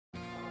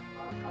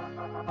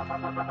Welcome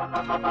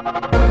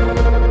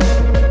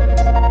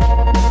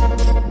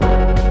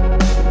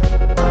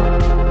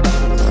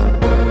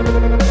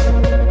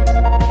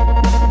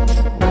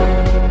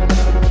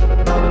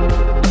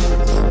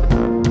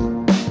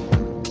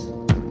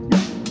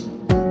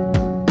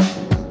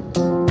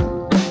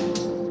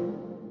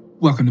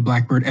to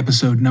Blackbird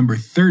episode number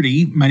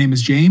 30. My name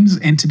is James,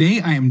 and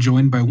today I am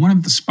joined by one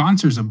of the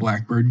sponsors of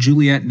Blackbird,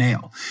 Juliet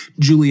Nail.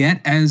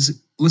 Juliet,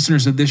 as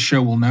listeners of this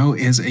show will know,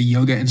 is a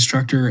yoga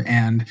instructor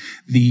and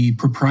the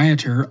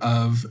proprietor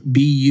of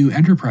BU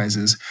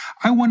Enterprises.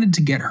 I wanted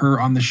to get her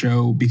on the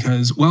show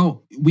because,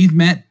 well, we've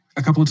met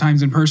a couple of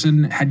times in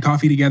person, had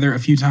coffee together a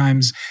few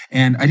times,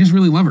 and I just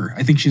really love her.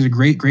 I think she's a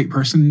great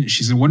person.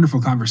 She's a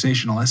wonderful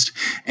conversationalist.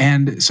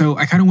 And so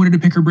I kind of wanted to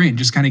pick her brain,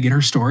 just kind of get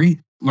her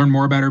story, learn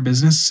more about her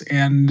business,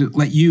 and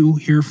let you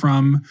hear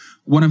from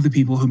one of the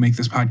people who make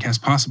this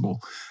podcast possible.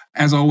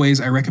 As always,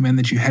 I recommend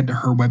that you head to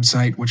her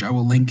website, which I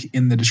will link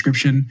in the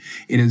description.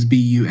 It is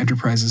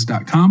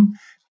buenterprises.com.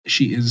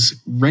 She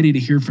is ready to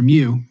hear from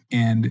you,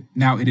 and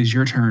now it is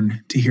your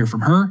turn to hear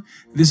from her.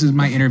 This is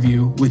my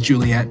interview with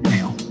Juliet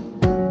Nail.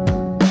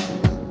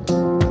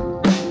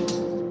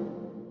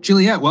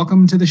 Juliet,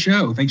 welcome to the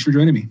show. Thanks for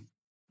joining me.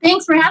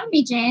 Thanks for having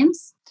me,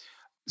 James.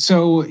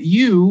 So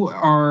you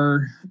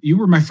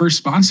were my first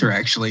sponsor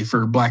actually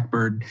for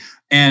Blackbird.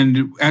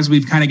 And as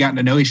we've kind of gotten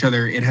to know each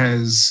other,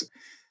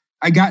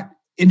 I got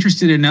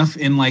interested enough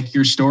in like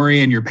your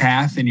story and your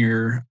path and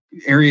your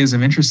areas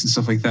of interest and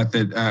stuff like that,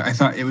 I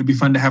thought it would be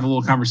fun to have a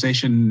little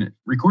conversation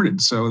recorded.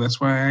 So that's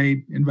why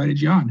I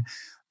invited you on.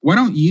 Why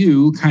don't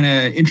you kind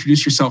of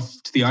introduce yourself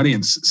to the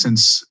audience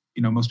since,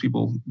 most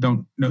people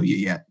don't know you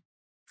yet?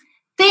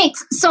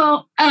 Thanks.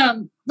 So,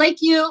 like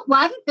you,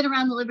 I haven't been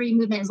around the Liberty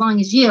Movement as long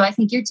as you. I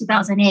think you're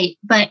 2008,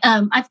 but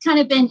I've kind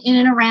of been in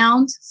and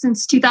around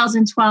since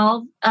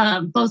 2012,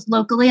 both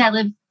locally.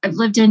 I've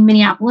lived in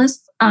Minneapolis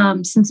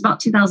since about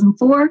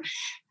 2004.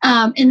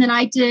 And then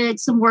I did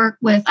some work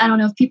with, I don't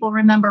know if people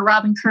remember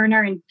Robin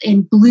Kerner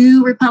and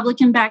Blue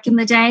Republican back in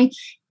the day,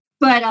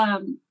 but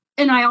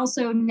and I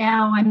also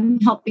now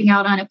I'm helping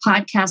out on a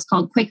podcast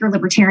called Quaker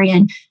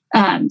Libertarian.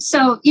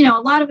 So,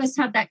 a lot of us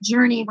have that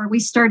journey where we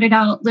started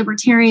out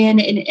libertarian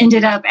and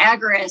ended up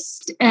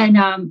agorist. And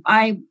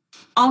I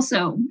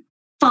also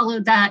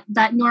followed that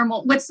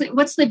normal. What's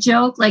the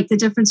joke? Like the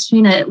difference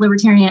between a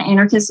libertarian and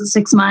anarchist is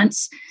 6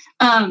 months.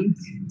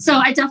 So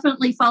I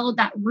definitely followed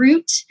that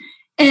route.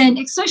 And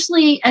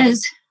especially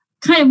as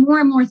kind of more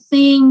and more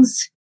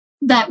things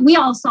that we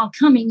all saw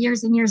coming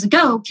years and years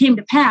ago came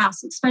to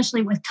pass,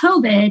 especially with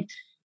COVID,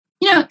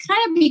 it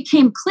kind of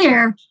became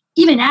clear,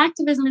 even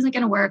activism isn't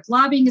going to work.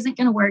 Lobbying isn't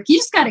going to work. You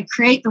just got to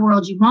create the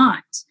world you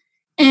want.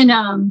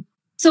 And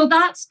so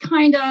that's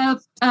kind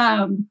of,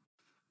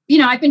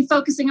 I've been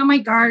focusing on my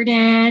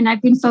garden.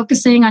 I've been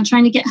focusing on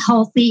trying to get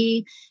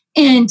healthy.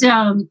 And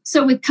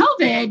so with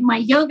COVID, my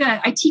yoga,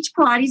 I teach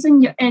Pilates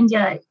and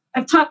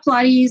I've taught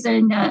Pilates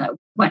and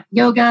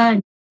yoga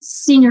and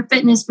senior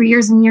fitness for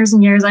years and years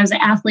and years. I was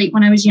an athlete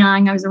when I was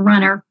young. I was a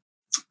runner.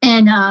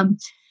 And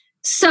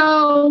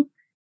so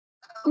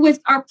with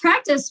our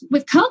practice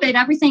with COVID,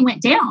 everything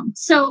went down.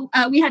 So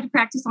we had to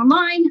practice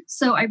online.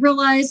 So I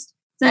realized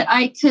that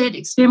I could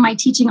expand my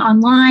teaching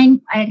online.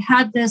 I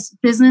had this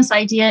business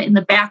idea in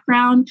the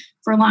background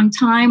for a long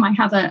time. I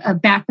have a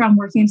background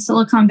working in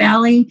Silicon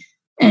Valley.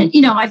 And,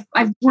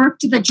 I've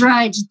worked the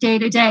drudge day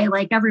to day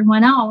like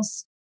everyone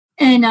else.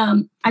 And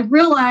I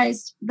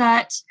realized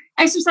that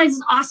exercise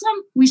is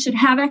awesome. We should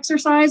have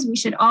exercise. We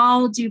should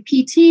all do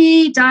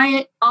PT,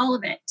 diet, all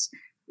of it.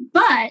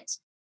 But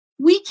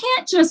we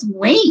can't just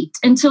wait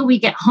until we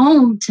get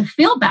home to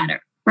feel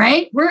better,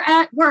 right? We're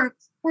at work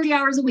 40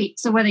 hours a week.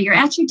 So whether you're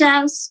at your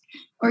desk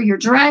or you're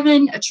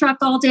driving a truck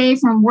all day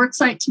from work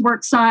site to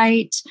work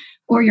site,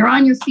 or you're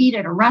on your feet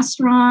at a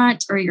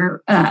restaurant, or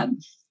you're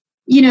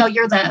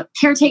the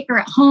caretaker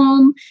at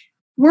home,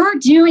 we're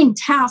doing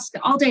tasks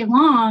all day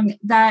long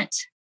that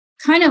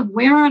kind of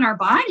wear on our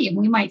body, and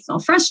we might feel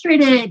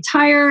frustrated,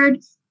 tired,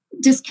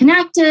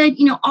 disconnected,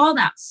 all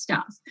that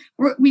stuff.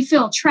 We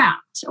feel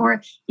trapped,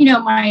 or,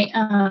 my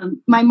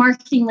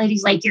marketing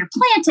lady's like, you're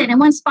planted in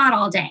one spot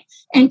all day.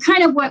 And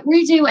kind of what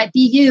we do at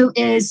BU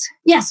is,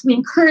 yes, we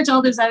encourage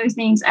all those other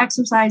things,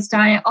 exercise,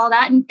 diet, all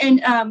that.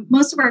 And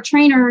most of our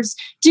trainers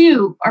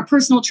are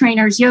personal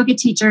trainers, yoga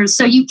teachers.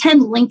 So you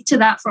can link to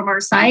that from our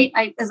site.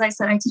 As I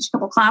said, I teach a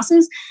couple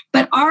classes,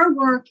 but our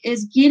work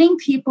is getting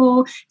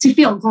people to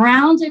feel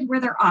grounded where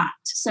they're at.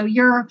 So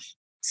you're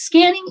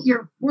scanning,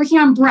 you're working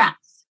on breath.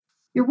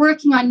 You're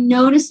working on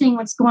noticing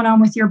what's going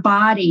on with your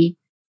body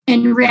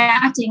and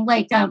reacting.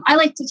 Like I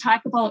like to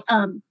talk about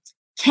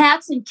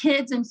cats and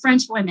kids and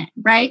French women,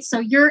 right? So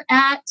you're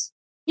at,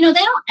 they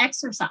don't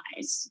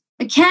exercise.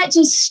 A cat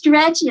just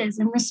stretches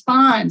and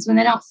responds when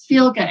they don't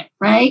feel good,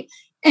 right?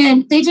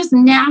 And they just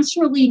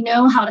naturally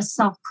know how to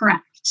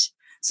self-correct.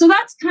 So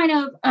that's kind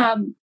of,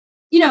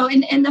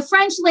 and the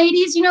French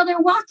ladies, they're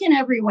walking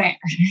everywhere.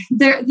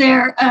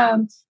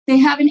 They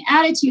have an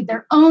attitude.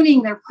 They're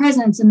owning their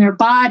presence in their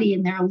body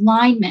and their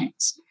alignment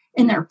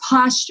and their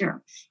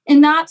posture.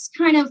 And that's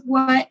kind of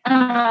what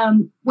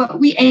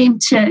we aim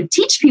to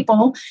teach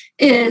people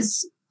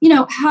is,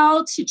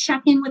 how to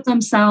check in with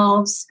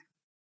themselves,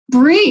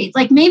 breathe.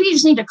 Like maybe you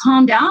just need to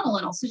calm down a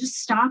little. So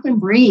just stop and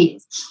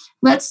breathe.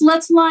 Let's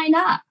line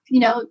up.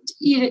 In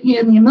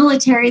the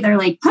military, they're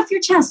like, puff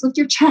your chest, lift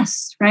your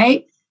chest,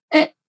 right?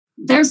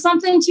 There's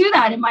something to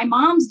that. In my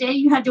mom's day,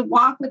 you had to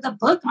walk with a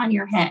book on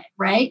your head,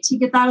 right? To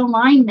get that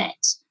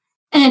alignment.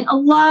 And a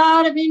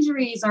lot of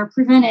injuries are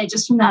prevented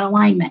just from that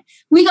alignment.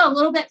 We go a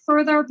little bit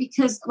further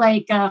because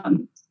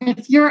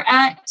if you're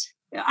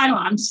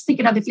I'm just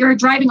thinking of if you're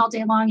driving all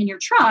day long in your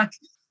truck,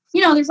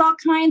 there's all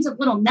kinds of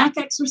little neck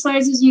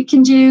exercises you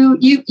can do.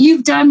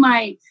 You've done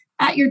my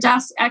at your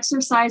desk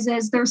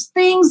exercises. There's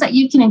things that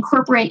you can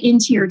incorporate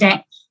into your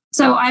day.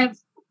 So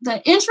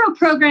the intro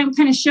program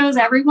kind of shows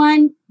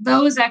everyone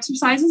those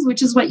exercises,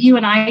 which is what you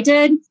and I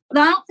did. But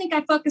I don't think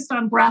I focused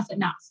on breath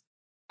enough.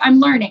 I'm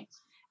learning.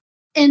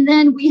 And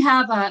then we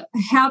have a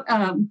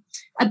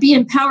Be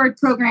Empowered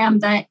program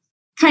that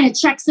kind of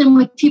checks in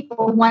with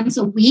people once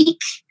a week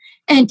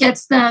and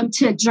gets them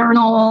to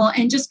journal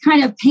and just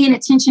kind of paying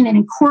attention and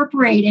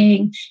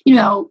incorporating,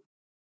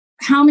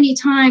 how many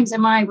times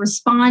am I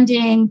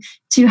responding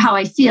to how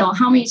I feel?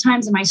 How many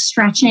times am I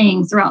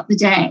stretching throughout the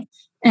day?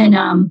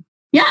 And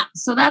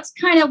so that's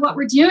kind of what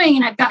we're doing.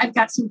 And I've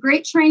got some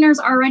great trainers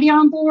already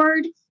on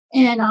board,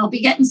 and I'll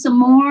be getting some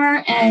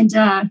more,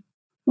 and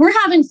we're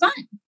having fun.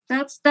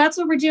 That's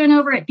what we're doing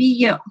over at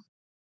BU.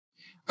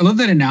 I love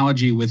that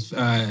analogy with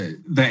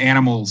the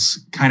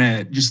animals kind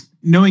of just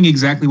knowing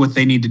exactly what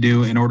they need to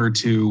do in order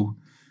to,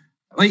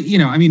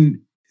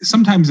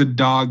 sometimes a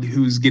dog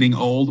who's getting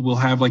old will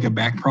have like a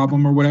back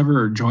problem or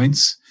whatever, or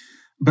joints,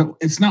 but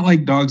it's not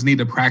like dogs need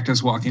to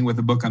practice walking with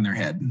a book on their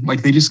head.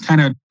 Like they just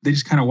kind of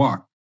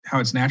walk how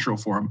it's natural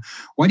for them.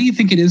 Why do you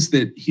think it is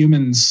that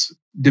humans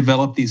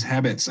develop these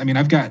habits? I mean,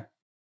 I've got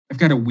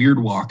a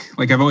weird walk.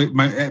 Like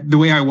the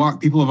way I walk,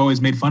 people have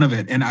always made fun of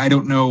it, and I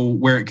don't know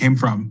where it came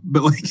from.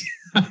 But like,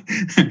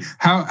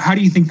 how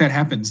do you think that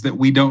happens? That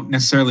we don't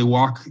necessarily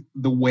walk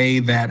the way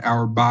that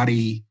our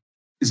body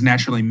is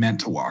naturally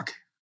meant to walk,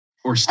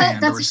 or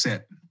stand, or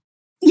sit?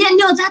 Yeah,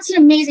 no, that's an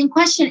amazing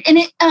question, and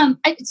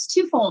it's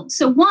twofold.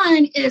 So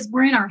one is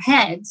we're in our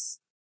heads,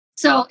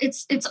 so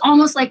it's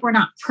almost like we're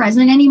not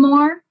present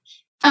anymore.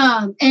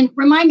 And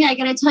remind me, I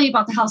got to tell you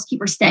about the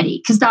housekeeper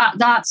steady, because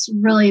that's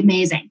really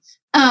amazing.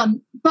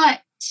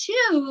 But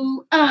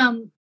two,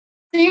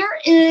 there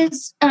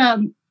is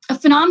a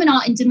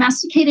phenomenon in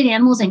domesticated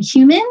animals and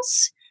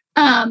humans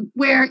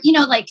where,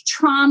 like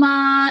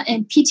trauma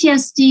and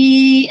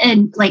PTSD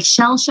and like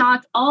shell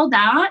shock, all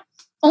that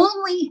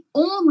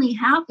only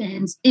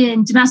happens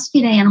in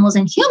domesticated animals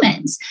and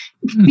humans.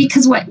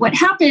 Because what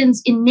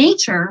happens in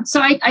nature,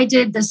 so I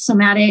did this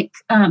somatic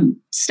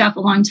stuff a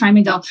long time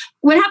ago.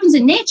 What happens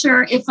in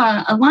nature, if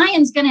a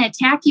lion's going to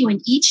attack you and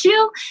eat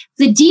you,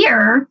 the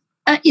deer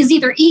is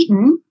either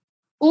eaten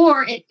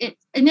or it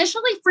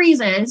initially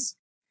freezes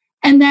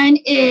and then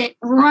it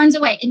runs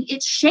away, and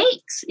it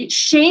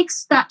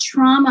shakes that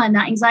trauma and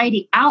that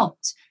anxiety out,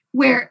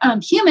 where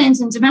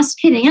humans and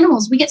domesticated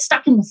animals, we get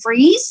stuck in the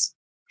freeze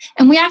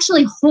and we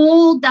actually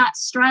hold that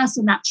stress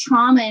and that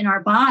trauma in our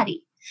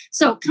body.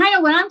 So kind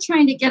of what I'm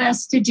trying to get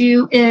us to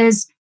do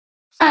is,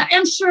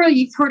 I'm sure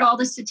you've heard all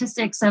the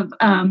statistics of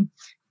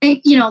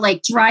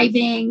like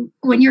driving,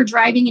 when you're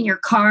driving in your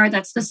car,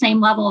 that's the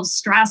same level of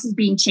stress as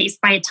being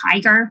chased by a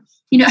tiger,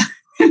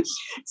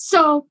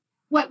 So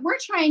what we're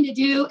trying to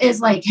do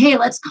is like, hey,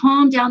 let's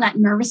calm down that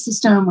nervous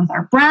system with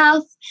our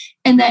breath.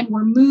 And then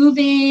we're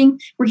moving,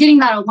 we're getting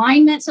that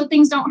alignment so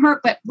things don't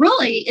hurt. But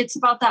really, it's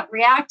about that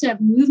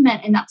reactive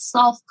movement and that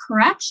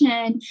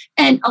self-correction.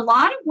 And a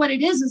lot of what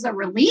it is a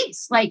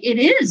release. Like it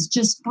is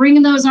just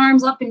bringing those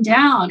arms up and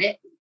down.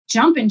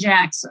 Jumping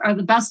jacks are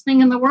the best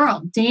thing in the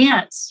world.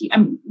 Dance.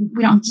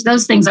 We don't do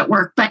those things at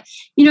work, but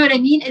you know what I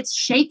mean? It's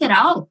shake it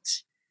out.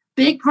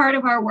 Big part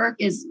of our work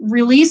is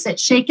release it,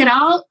 shake it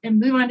out, and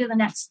move on to the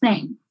next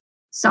thing.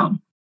 So,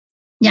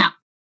 yeah.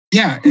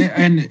 Yeah.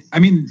 And I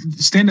mean,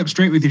 stand up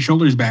straight with your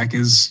shoulders back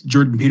is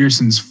Jordan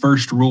Peterson's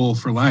first rule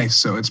for life.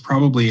 So it's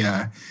probably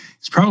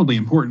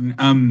important.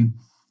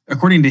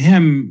 According to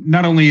him,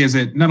 not only is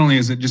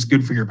it just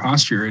good for your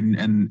posture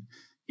and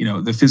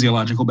the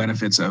physiological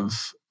benefits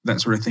of that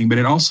sort of thing, but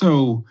it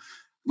also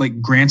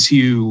like grants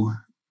you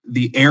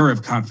the air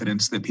of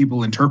confidence that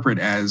people interpret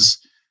as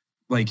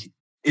like,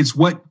 it's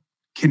what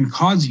can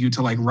cause you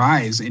to like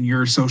rise in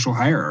your social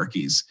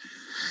hierarchies.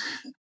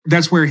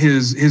 That's where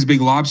his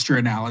Big Lobster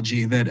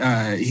analogy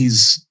that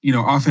he's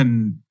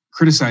often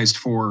criticized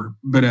for,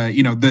 but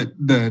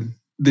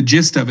the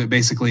gist of it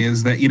basically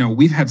is that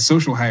we've had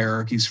social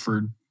hierarchies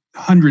for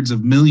hundreds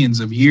of millions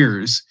of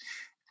years.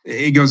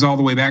 It goes all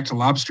the way back to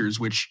lobsters,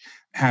 which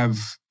have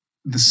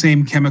the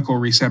same chemical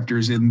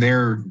receptors in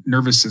their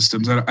nervous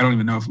systems. I don't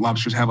even know if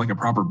lobsters have like a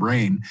proper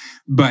brain,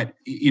 but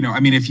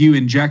if you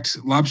inject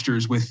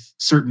lobsters with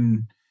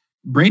certain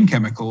brain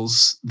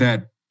chemicals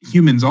that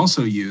humans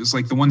also use,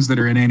 like the ones that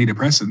are in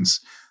antidepressants,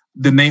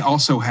 then they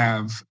also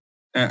have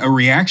a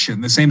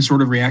reaction, the same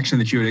sort of reaction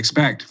that you would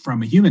expect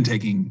from a human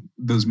taking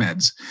those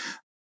meds.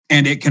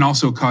 And it can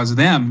also cause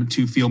them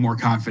to feel more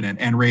confident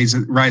and rise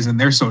in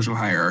their social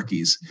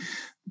hierarchies.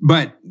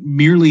 But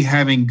merely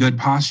having good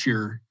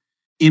posture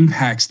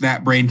impacts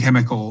that brain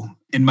chemical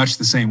in much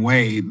the same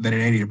way that an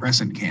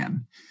antidepressant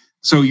can.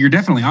 So you're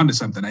definitely onto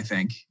something, I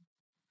think.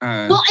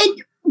 Well,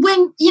 and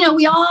when,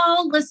 we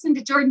all listened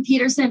to Jordan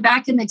Peterson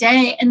back in the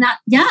day, and that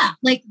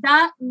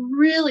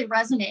really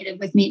resonated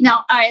with me.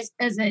 Now, as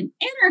an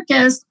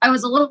anarchist, I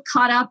was a little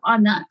caught up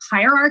on the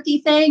hierarchy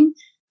thing.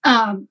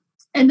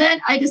 And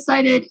then I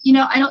decided,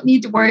 I don't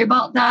need to worry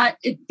about that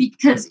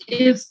because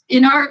if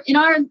in our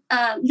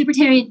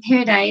libertarian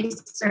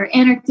paradise or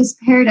anarchist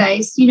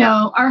paradise,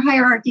 our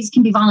hierarchies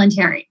can be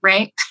voluntary,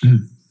 right?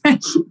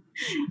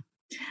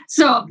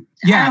 So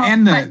yeah,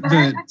 and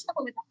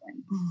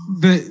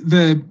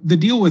the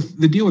deal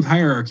with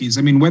hierarchies.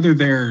 I mean, whether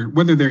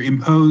they're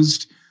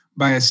imposed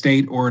by a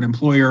state or an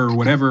employer or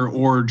whatever,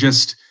 or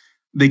just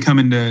they come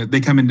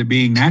into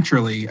being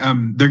naturally,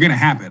 they're going to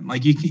happen.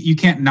 Like you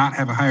can't not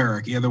have a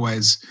hierarchy.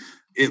 Otherwise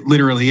it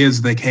literally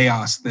is the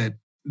chaos that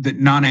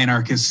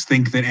non-anarchists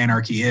think that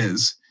anarchy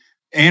is.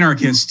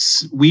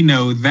 Anarchists, we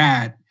know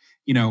that,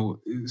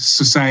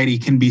 society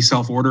can be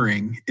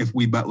self-ordering if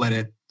we but let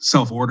it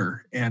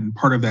self-order. And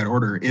part of that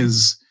order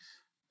is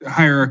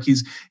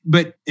hierarchies.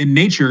 But in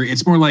nature,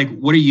 it's more like,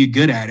 what are you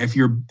good at? If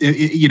you're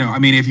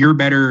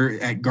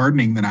better at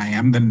gardening than I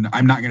am, then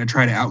I'm not going to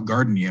try to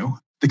out-garden you.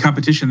 The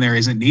competition there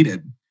isn't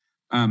needed.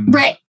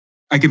 Right.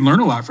 I can learn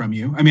a lot from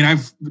you. I mean,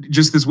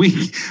 just this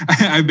week,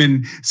 I've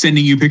been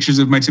sending you pictures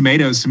of my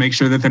tomatoes to make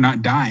sure that they're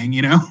not dying,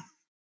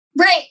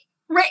 Right.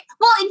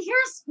 Well, and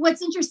here's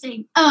what's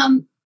interesting.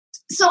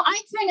 So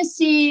I kind of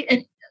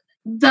see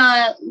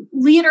the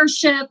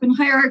leadership and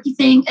hierarchy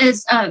thing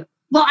as,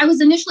 I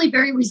was initially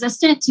very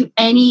resistant to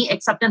any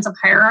acceptance of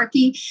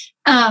hierarchy,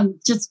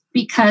 just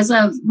because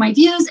of my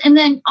views. And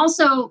then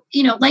also,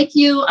 like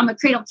you, I'm a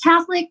cradle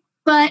Catholic,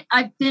 but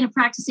I've been a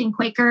practicing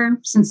Quaker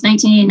since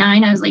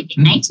 1989. I was like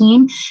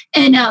 19.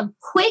 And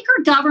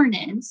Quaker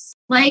governance,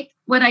 like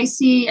what I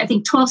see, I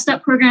think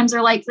 12-step programs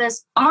are like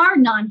this, are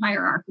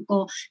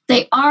non-hierarchical.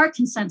 They are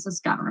consensus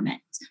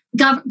governance,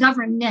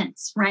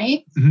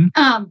 right?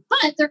 Mm-hmm.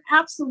 But there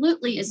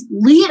absolutely is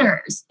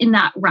leaders in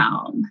that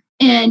realm.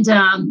 And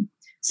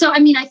so, I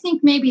mean, I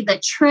think maybe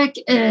the trick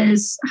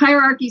is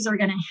hierarchies are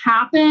going to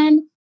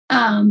happen.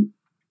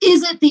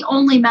 Is it the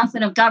only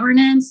method of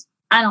governance?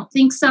 I don't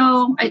think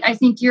so. I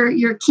think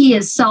your key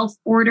is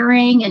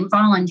self-ordering and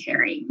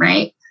voluntary,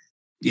 right?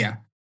 Yeah,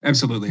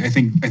 absolutely. I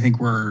think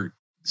we're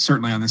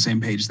certainly on the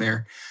same page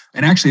there.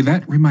 And actually,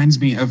 that reminds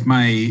me of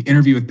my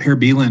interview with Per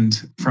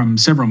Bieland from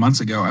several months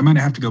ago. I might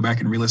have to go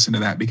back and re-listen to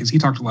that because he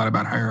talked a lot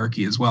about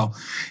hierarchy as well.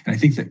 And I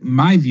think that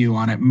my view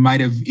on it might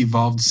have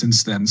evolved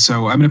since then.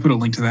 So I'm going to put a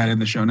link to that in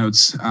the show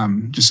notes,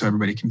 just so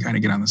everybody can kind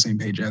of get on the same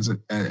page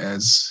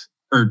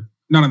or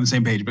not on the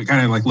same page, but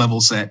kind of like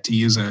level set, to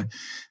use a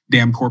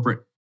damn corporate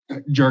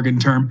jargon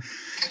term.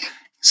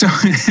 So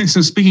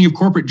speaking of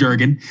corporate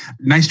jargon,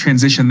 nice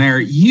transition there.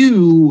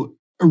 You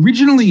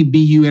originally,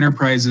 BU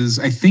Enterprises,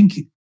 I think,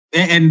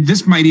 and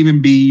this might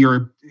even be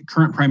your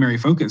current primary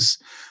focus,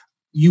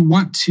 you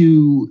want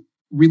to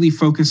really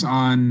focus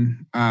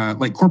on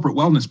like corporate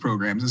wellness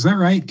programs. Is that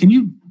right? Can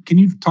you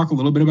talk a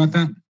little bit about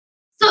that?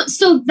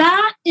 So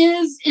that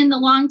is in the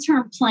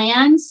long-term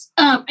plans.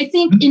 I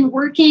think in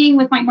working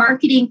with my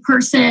marketing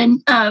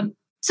person,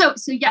 so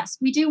yes,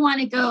 we do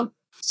want to go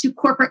to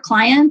corporate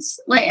clients.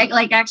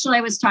 Like actually,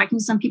 I was talking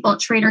to some people at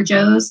Trader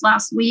Joe's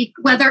last week,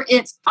 whether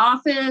it's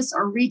office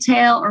or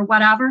retail or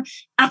whatever.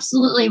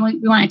 Absolutely, we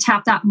want to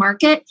tap that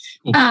market.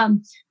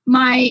 Cool.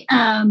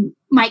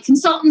 My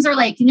consultants are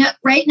like,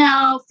 right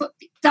now,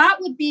 that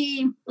would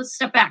be, let's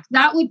step back.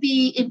 That would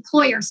be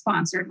employer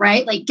sponsored,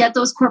 right? Like get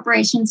those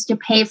corporations to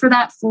pay for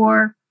that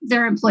for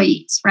their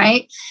employees,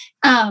 right?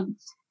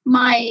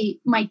 My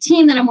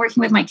team that I'm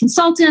working with, my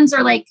consultants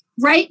are like,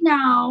 right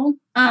now,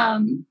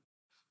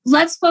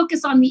 let's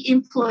focus on the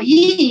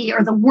employee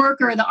or the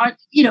worker,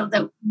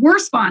 that we're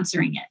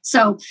sponsoring it.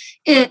 So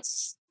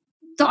it's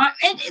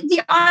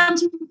the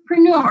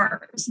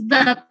entrepreneurs,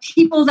 the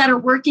people that are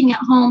working at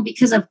home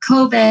because of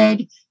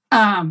COVID,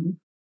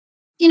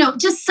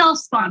 just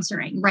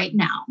self-sponsoring right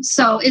now.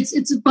 So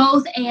it's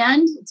both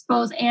and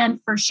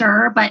for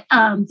sure. But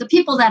the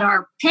people that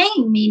are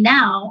paying me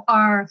now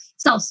are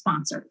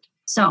self-sponsored.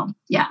 So,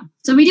 yeah.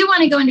 So we do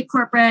want to go into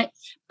corporate,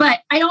 but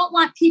I don't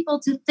want people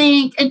to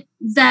think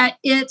that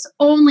it's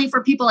only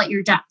for people at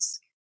your desk.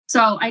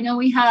 So I know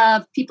we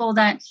have people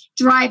that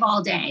drive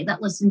all day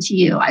that listen to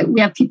you.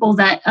 We have people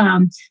that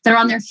are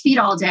on their feet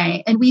all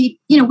day, and we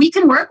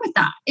can work with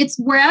that. It's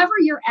wherever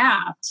you're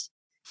at.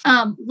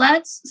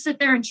 Let's sit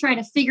there and try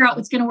to figure out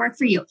what's going to work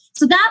for you.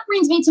 So that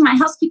brings me to my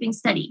housekeeping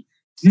study.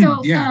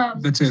 So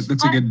that's a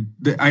good.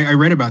 I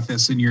read about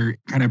this in your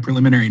kind of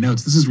preliminary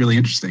notes. This is really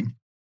interesting.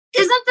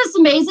 Isn't this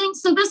amazing?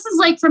 So this is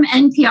like from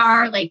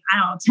NPR,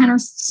 10 or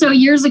so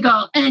years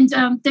ago. And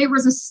there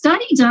was a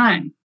study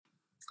done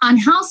on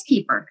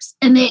housekeepers.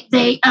 And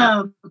they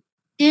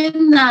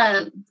in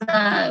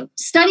the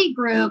study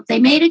group, they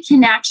made a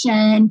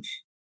connection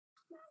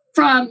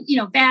from,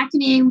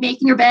 vacuuming,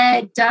 making your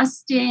bed,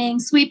 dusting,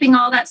 sweeping,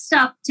 all that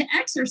stuff to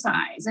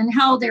exercise and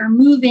how they're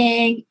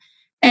moving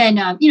and,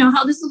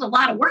 how this was a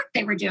lot of work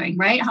they were doing,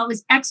 right? How it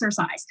was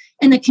exercise.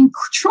 And the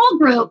control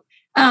group,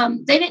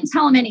 they didn't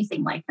tell them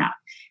anything like that.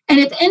 And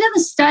at the end of the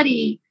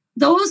study,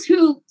 those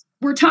who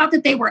were taught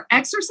that they were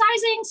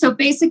exercising, so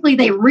basically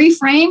they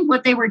reframed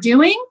what they were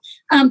doing.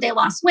 They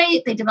lost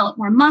weight, they developed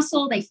more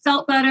muscle, they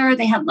felt better,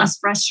 they had less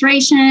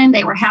frustration,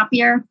 they were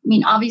happier. I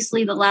mean,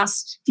 obviously the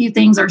last few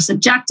things are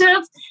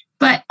subjective,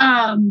 but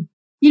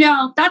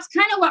that's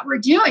kind of what we're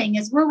doing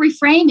is we're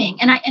reframing.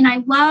 And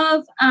I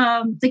love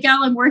the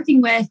gal I'm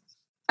working with.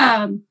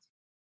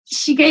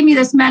 She gave me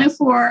this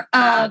metaphor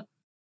of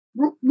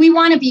we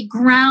want to be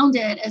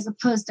grounded as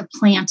opposed to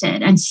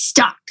planted and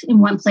stuck in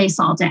one place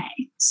all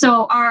day.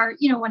 So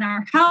when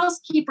our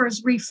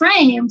housekeepers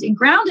reframed and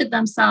grounded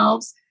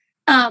themselves,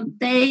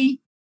 they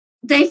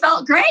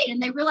felt great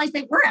and they realized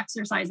they were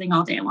exercising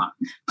all day long.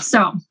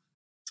 So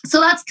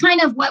that's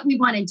kind of what we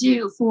want to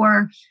do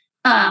for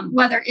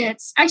whether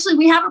it's actually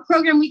we have a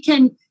program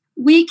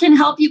we can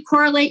help you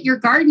correlate your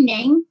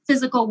gardening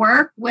physical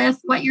work with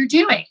what you're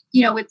doing,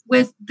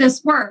 with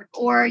this work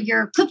or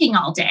you're cooking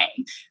all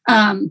day.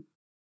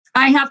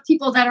 I have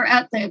people that are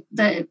at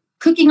the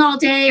cooking all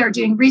day or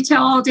doing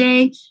retail all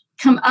day,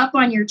 come up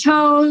on your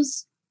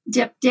toes,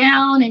 dip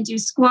down and do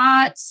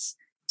squats,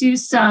 do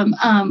some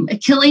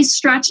Achilles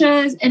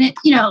stretches. And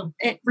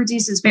it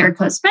reduces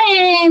varicose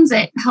veins.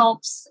 It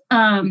helps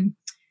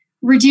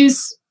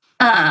reduce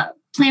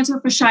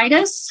plantar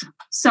fasciitis.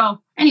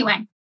 So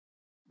anyway.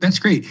 That's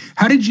great.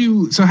 How did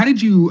you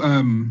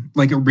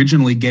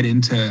originally get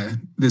into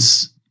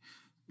this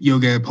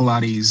yoga,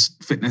 Pilates,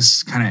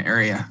 fitness kind of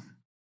area?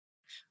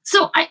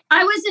 So I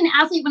was an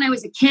athlete when I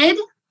was a kid.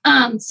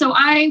 So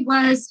I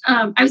was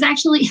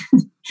actually,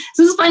 this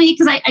is funny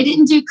because I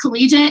didn't do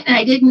collegiate and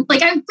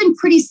I've been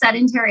pretty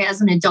sedentary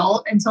as an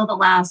adult until the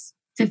last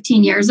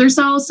 15 years or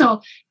so.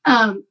 So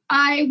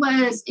I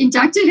was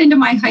inducted into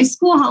my high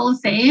school Hall of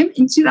Fame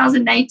in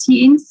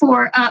 2019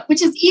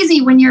 which is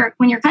easy when you're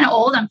kind of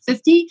old. I'm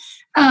 50.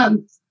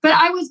 But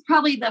I was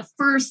probably the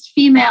first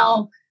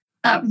female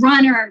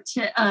runner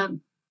to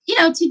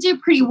do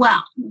pretty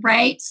well.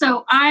 Right.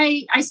 So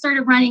I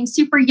started running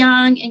super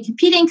young and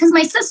competing because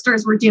my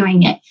sisters were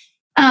doing it.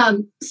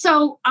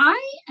 So I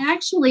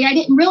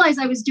didn't realize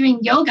I was doing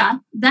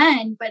yoga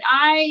then, but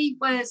I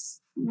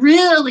was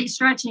really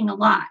stretching a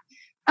lot.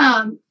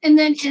 And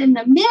then in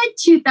the mid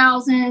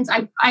 2000s,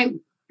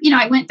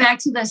 I went back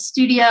to the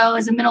studio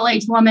as a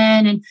middle-aged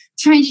woman and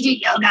trying to do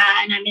yoga,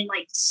 and I'm in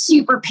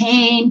super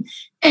pain.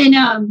 And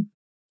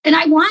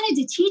I wanted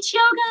to teach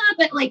yoga,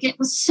 but it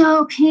was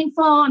so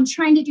painful. I'm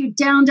trying to do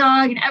down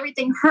dog and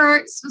everything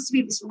hurt. It's supposed to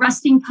be this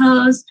resting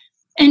pose.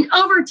 And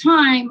over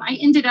time, I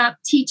ended up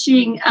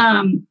teaching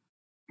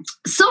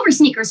silver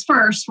sneakers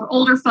first for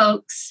older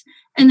folks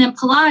and then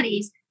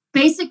Pilates,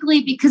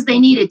 basically because they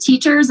needed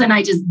teachers and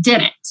I just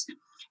did it.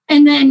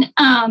 And then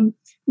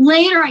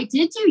later I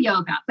did do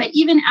yoga, but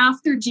even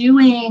after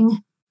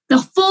doing the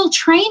full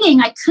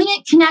training, I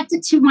couldn't connect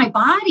it to my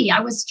body. I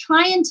was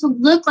trying to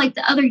look like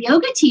the other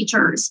yoga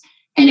teachers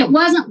and it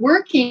wasn't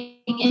working.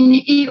 And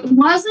it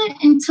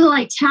wasn't until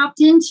I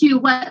tapped into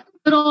what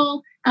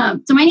little,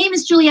 so my name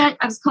is Juliet.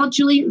 I was called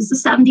Julie. It was the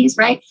 70s,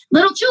 right?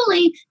 Little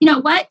Julie,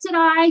 what did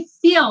I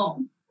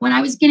feel when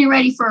I was getting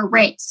ready for a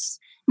race?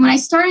 And when I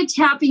started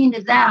tapping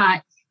into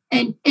that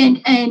and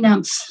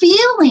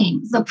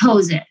feeling the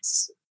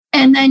poses,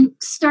 and then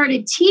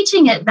started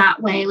teaching it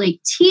that way,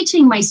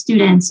 teaching my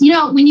students,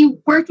 when you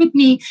worked with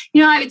me,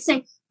 I would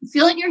say,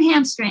 feel it in your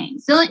hamstring,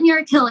 feel it in your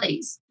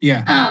Achilles.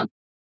 Yeah.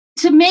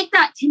 To make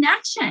that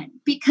connection,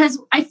 because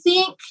I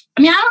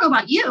don't know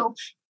about you,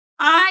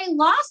 I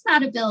lost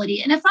that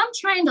ability. And if I'm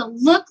trying to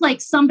look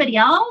like somebody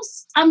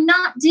else, I'm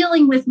not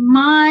dealing with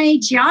my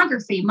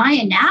geography, my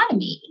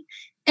anatomy.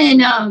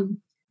 And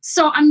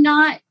so I'm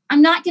not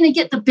going to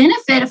get the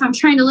benefit if I'm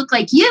trying to look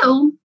like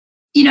you,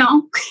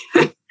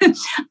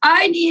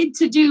 I need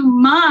to do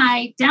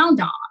my down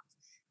dog.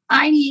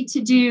 I need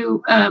to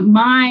do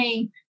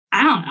my,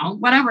 I don't know,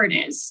 whatever it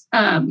is.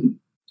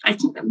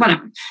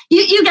 Whatever.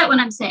 You get what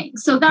I'm saying.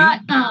 So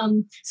that,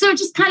 so it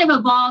just kind of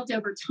evolved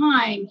over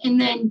time. And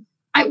then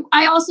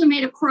I also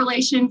made a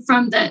correlation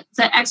from the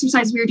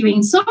exercise we were doing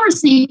in silver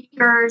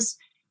sneakers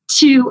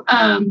to,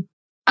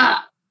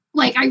 I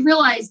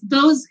realized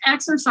those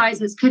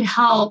exercises could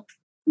help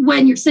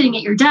when you're sitting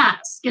at your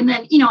desk. And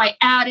then, I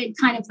added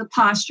kind of the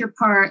posture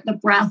part, the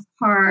breath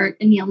part,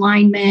 and the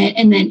alignment,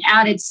 and then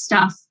added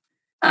stuff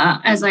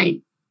as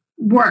I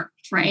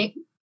worked, right?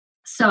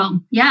 So,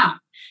 yeah,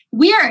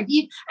 weird.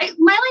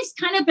 My life's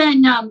kind of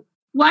been,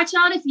 watch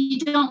out if you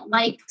don't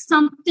like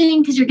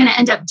something because you're going to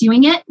end up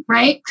doing it,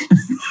 right?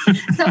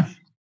 So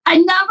I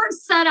never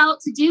set out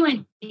to do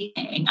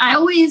anything. I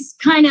always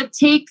kind of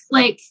take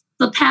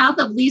the path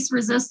of least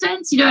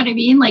resistance. You know what I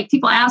mean?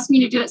 People ask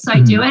me to do it, so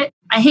I do it.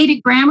 I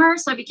hated grammar,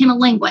 so I became a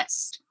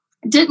linguist.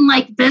 I didn't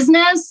like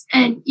business.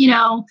 And,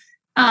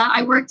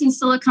 I worked in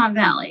Silicon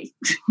Valley.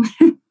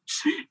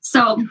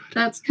 So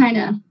that's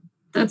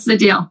the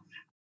deal.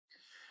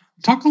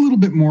 Talk a little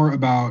bit more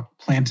about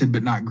planted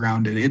but not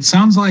grounded. It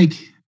sounds like,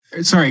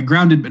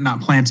 grounded but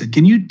not planted.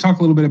 Can you talk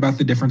a little bit about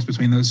the difference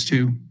between those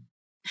two?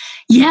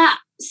 Yeah.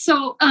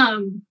 So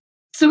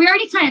we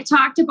already kind of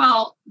talked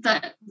about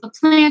the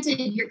planted.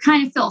 You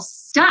kind of feel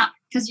stuck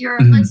because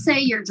let's say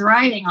you're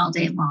driving all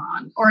day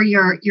long, or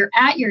you're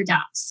at your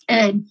desk,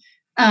 and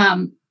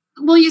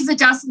we'll use the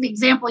desk as the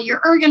example. Your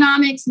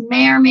ergonomics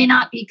may or may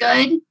not be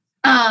good.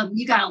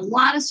 You got a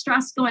lot of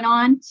stress going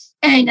on,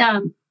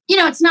 and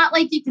it's not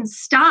like you can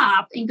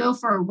stop and go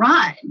for a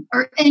run,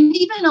 and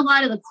even a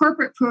lot of the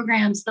corporate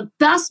programs, the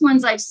best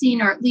ones I've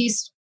seen are at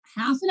least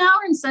half an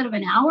hour instead of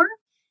an hour.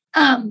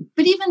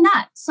 But even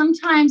that,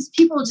 sometimes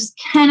people just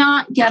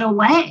cannot get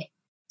away.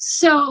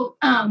 So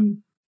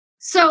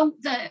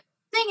the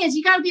thing is,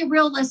 you got to be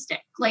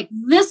realistic. Like,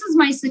 this is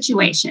my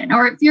situation.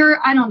 Or if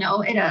you're, I don't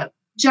know, at a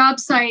job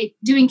site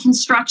doing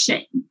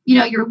construction,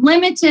 you're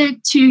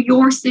limited to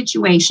your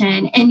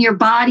situation and your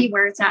body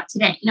where it's at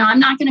today. I'm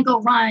not going to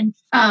go run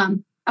a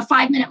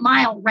 5-minute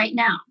mile right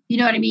now. You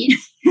know what I mean?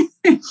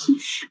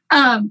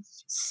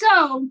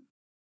 So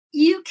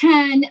you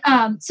can,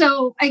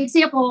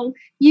 example,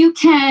 you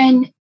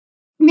can,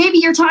 maybe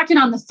you're talking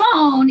on the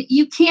phone,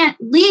 you can't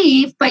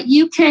leave, but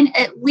you can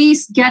at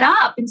least get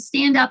up and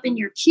stand up in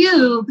your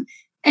cube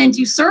and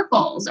do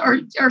circles,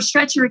 or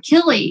stretch your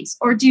Achilles,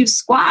 or do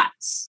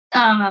squats,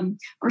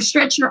 or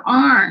stretch your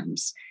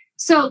arms.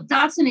 So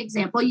that's an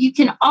example. You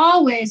can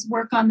always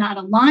work on that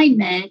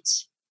alignment,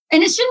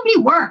 and it shouldn't be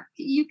work.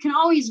 You can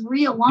always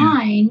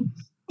realign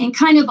and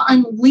kind of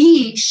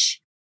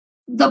unleash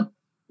the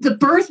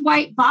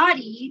birthright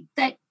body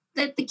that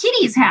the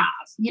kitties have.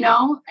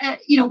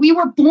 We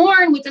were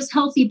born with this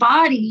healthy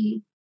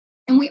body,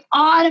 and we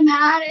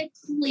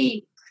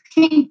automatically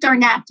kinked our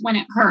neck when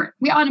it hurt.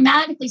 We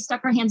automatically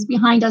stuck our hands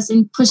behind us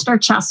and pushed our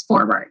chest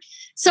forward.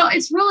 So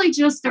it's really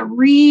just a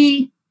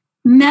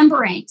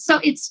remembering. So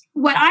it's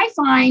what I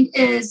find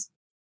is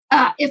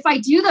if I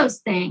do those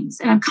things,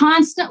 and I'm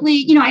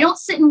constantly, I don't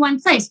sit in one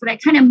place, but I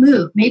kind of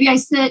move. Maybe I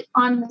sit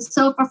on the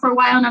sofa for a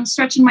while and I'm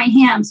stretching my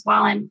hands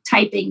while I'm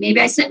typing. Maybe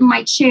I sit in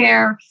my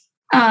chair,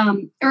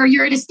 or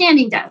you're at a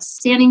standing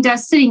desk, sitting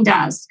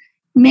desk.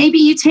 Maybe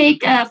you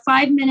take a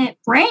 5-minute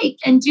break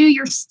and do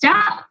your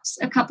steps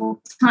a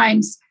couple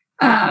times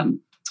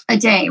a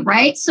day,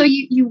 right? So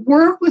you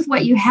work with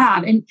what you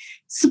have. And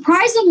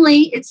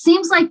surprisingly, it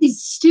seems like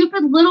these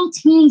stupid little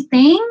teeny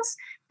things,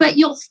 but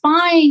you'll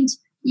find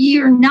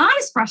you're not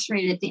as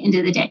frustrated at the end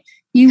of the day.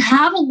 You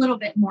have a little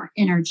bit more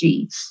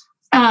energy.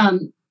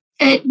 One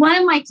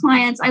of my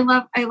clients, I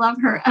love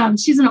her.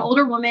 She's an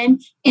older woman,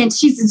 and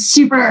she's in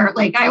super,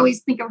 I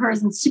always think of her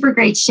as in super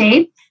great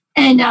shape.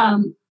 And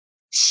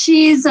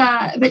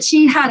but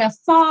she had a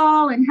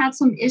fall and had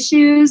some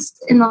issues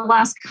in the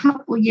last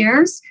couple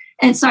years.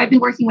 And so I've been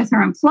working with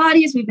her on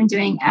Pilates. We've been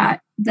doing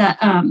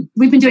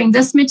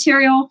this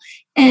material.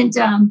 And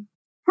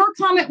her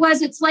comment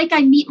was, it's like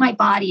I meet my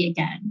body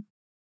again.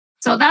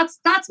 So that's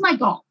my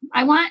goal.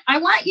 I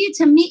want you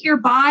to meet your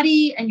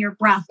body and your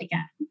breath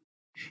again.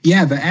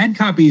 Yeah, the ad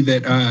copy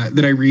that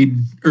I read,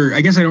 or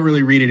I guess I don't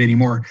really read it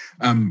anymore,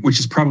 which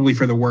is probably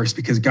for the worst,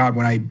 because God,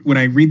 when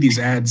I read these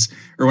ads,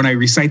 or when I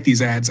recite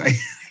these ads, I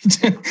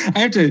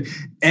have to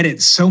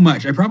edit so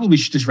much. I probably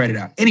should just write it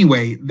out.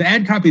 Anyway, the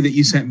ad copy that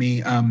you sent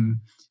me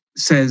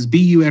says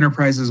BU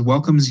Enterprises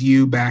welcomes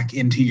you back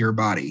into your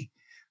body.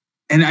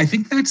 And I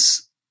think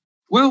that's,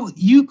 well,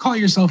 you call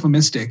yourself a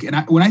mystic. And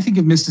when I think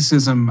of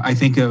mysticism, I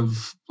think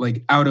of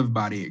out of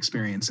body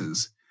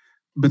experiences.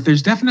 But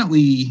there's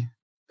definitely,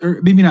 or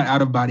maybe not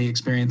out of body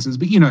experiences,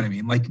 but you know what I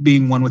mean? Like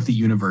being one with the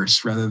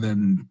universe rather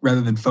than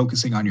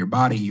focusing on your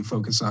body, you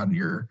focus on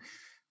your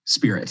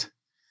spirit.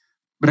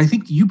 But I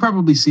think you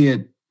probably see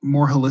it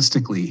more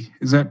holistically.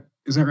 Is that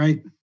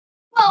right?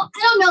 Well,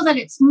 I don't know that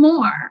it's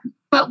more,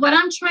 but what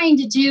I'm trying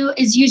to do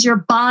is use your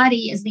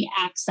body as the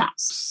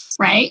access,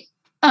 right?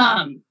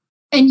 And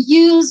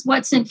use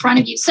what's in front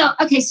of you. So,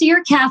 okay, so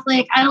you're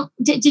Catholic.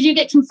 Did you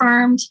get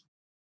confirmed?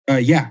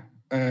 Yeah.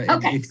 In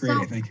 8th grade,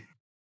 I think.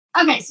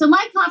 Okay, so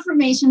my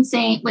confirmation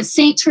saint was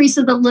Saint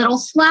Teresa the Little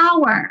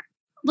Flower.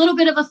 A little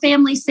bit of a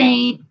family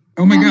saint.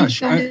 Oh my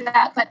gosh.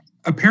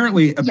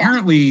 Apparently,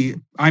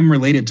 I'm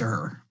related to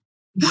her.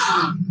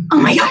 Oh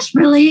my gosh,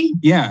 really?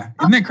 Yeah.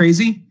 Isn't that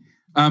crazy?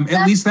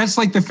 At least that's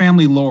the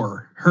family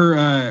lore.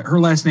 Her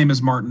last name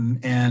is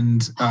Martin,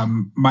 and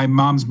my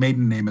mom's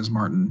maiden name is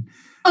Martin.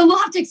 Oh, we'll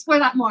have to explore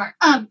that more.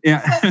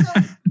 Yeah. So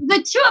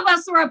the two of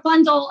us were a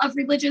bundle of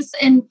religious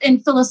and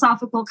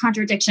philosophical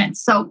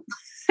contradictions. So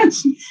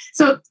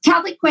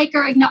Catholic,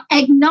 Quaker,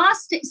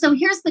 agnostic. So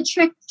here's the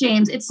trick,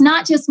 James. It's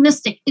not just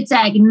mystic. It's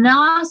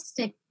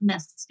agnostic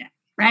mystic,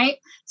 right?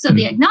 So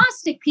the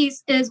agnostic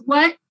piece is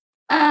what,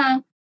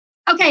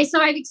 okay, so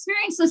I've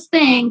experienced this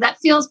thing that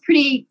feels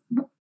pretty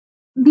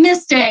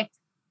mystic,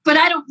 but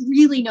I don't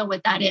really know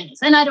what that is.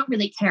 And I don't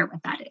really care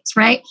what that is,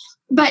 right?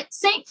 But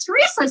St.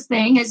 Teresa's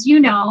thing, as you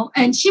know,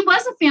 and she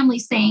was a family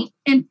saint,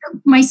 and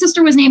my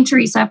sister was named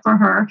Teresa for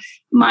her.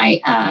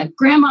 My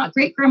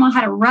great grandma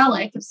had a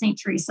relic of St.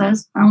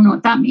 Teresa's. I don't know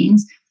what that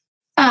means.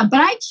 But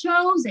I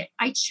chose it.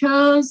 I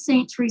chose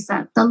St.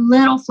 Teresa, the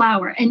little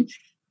flower. And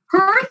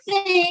her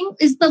thing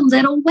is the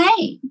little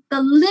way,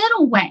 the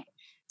little way.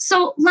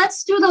 So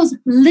let's do those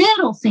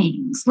little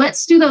things.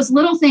 Let's do those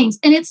little things.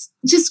 And it's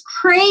just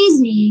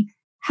crazy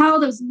how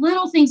those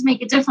little things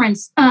make a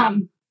difference.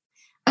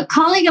 A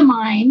colleague of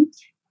mine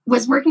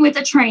was working with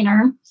a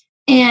trainer,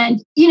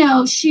 and,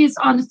 she's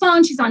on the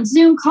phone, she's on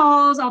Zoom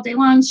calls all day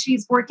long.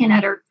 She's working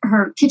at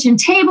her kitchen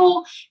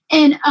table,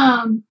 and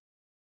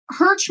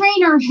her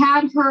trainer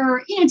had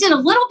her, did a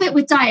little bit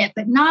with diet,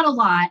 but not a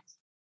lot.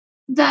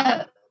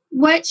 The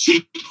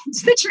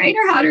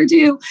trainer had her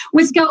do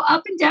was go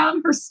up and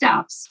down her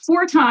steps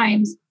 4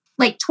 times,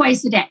 like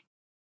twice a day.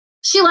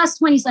 She lost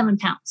 27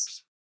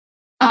 pounds.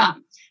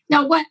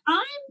 Now,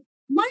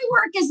 my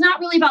work is not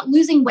really about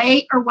losing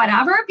weight or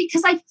whatever,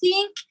 because I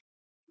think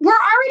we're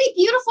already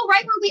beautiful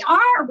right where we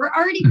are. We're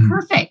already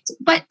perfect.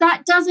 But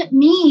that doesn't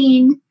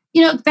mean,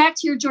 back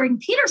to your Jordan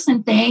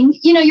Peterson thing,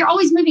 you're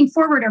always moving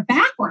forward or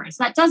backwards.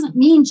 That doesn't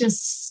mean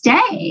just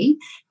stay.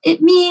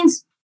 It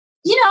means,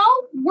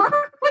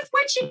 work with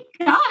what you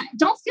got.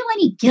 Don't feel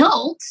any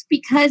guilt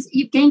because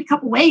you've gained a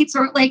couple weights,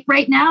 or like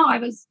right now I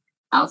was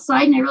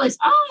outside and I realized,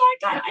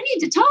 I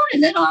need to tone a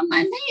little on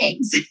my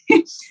legs.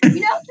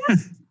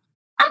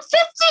 I'm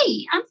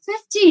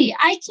 50.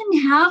 I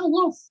can have a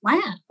little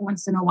flap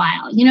once in a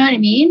while. You know what I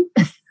mean?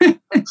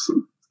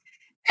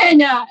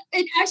 And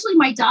actually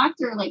my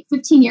doctor, like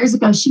 15 years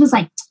ago, she was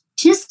like,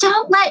 just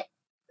don't let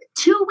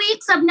 2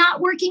 weeks of not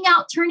working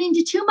out turn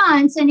into 2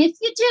 months. And if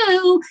you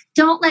do,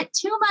 don't let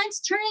 2 months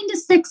turn into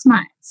 6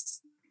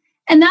 months.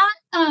 And that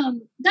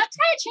kind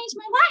of changed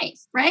my life,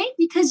 right?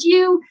 Because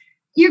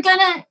you're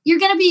gonna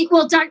be,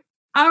 well,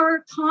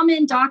 our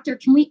common doctor,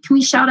 can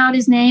we shout out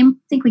his name?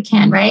 I think we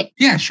can, right?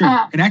 Yeah, sure.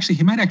 And actually,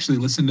 he might actually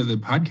listen to the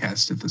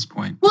podcast at this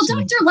point. Well, so.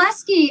 Dr.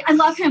 Lesky, I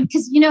love him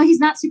because, he's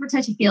not super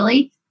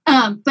touchy-feely,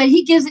 but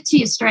he gives it to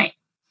you straight.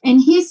 And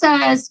he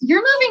says,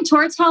 you're moving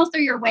towards health or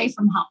you're away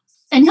from health.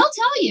 And he'll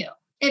tell you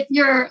if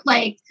you're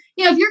like,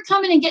 if you're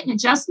coming and getting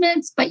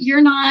adjustments, but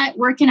you're not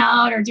working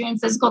out or doing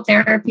physical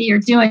therapy or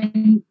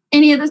doing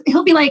any of this,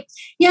 he'll be like,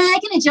 yeah, I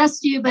can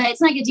adjust you, but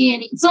it's not going to do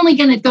any, it's only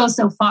going to go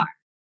so far,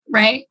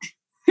 right?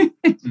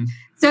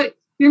 So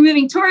you're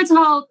moving towards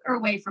health or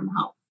away from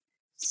health.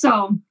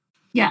 So,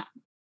 yeah.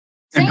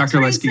 And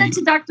Dr. Lesky.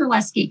 To Dr.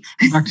 Lesky.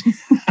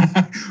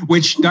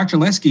 Which Dr.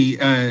 Lesky,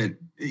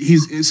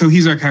 he's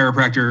our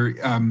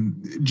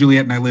chiropractor.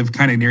 Juliet and I live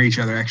kind of near each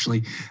other,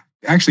 actually.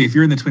 Actually, if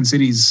you're in the Twin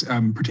Cities,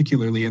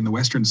 particularly in the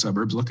western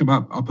suburbs, look him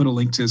up. I'll put a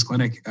link to his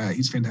clinic.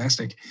 He's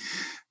fantastic.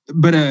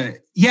 But I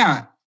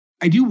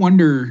do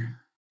wonder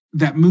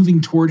that moving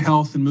toward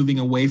health and moving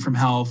away from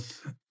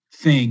health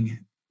thing,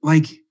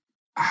 like,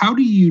 how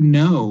do you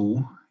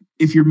know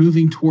if you're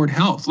moving toward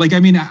health? Like, I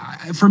mean,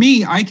 for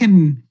me, I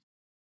can,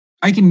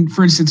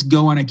 for instance,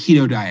 go on a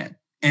keto diet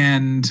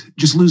and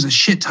just lose a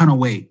shit ton of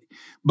weight.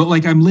 But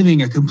like, I'm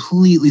living a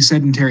completely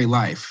sedentary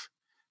life,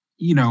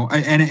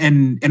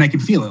 and I can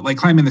feel it. Like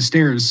climbing the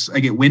stairs, I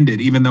get winded,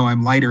 even though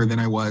I'm lighter than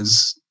I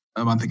was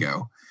a month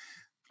ago.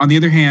 On the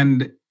other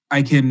hand,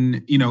 I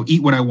can,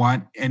 eat what I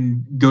want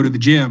and go to the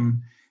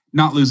gym,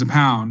 not lose a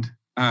pound,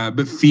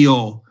 but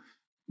feel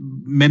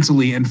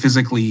mentally and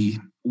physically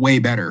way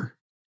better.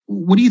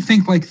 What do you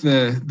think like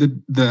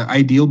the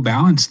ideal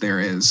balance there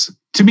is?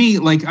 To me,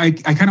 like I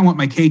kind of want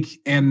my cake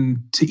and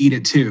to eat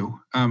it too.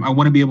 I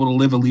want to be able to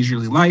live a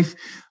leisurely life.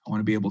 I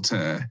want to be able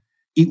to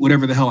eat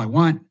whatever the hell I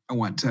want. I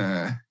want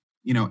to,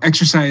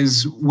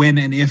 exercise when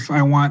and if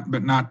I want,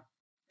 but not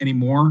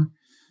anymore.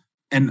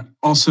 And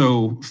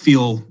also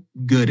feel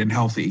good and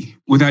healthy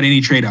without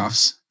any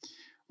trade-offs.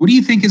 What do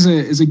you think is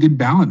a good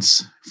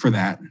balance for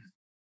that?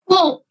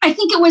 Well, I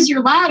think it was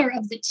your latter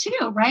of the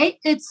two, right?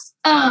 It's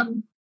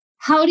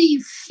how do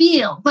you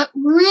feel, but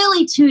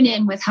really tune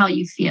in with how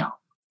you feel.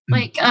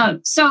 Like,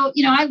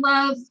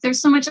 there's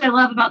so much I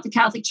love about the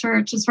Catholic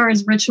Church as far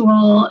as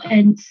ritual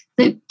and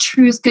the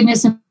truth,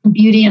 goodness, and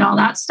beauty and all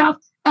that stuff.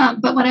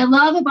 But what I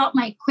love about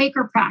my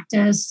Quaker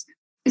practice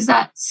is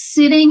that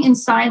sitting in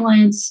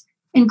silence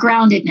and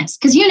groundedness.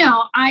 Because,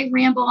 I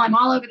ramble, I'm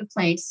all over the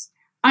place.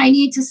 I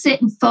need to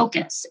sit and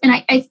focus. And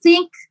I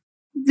think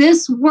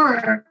this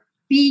work,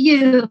 be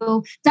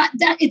you,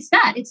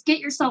 it's get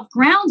yourself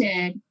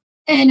grounded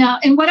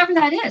and whatever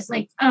that is.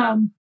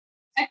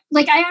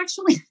 I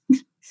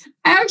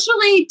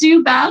actually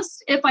do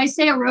best if I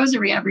say a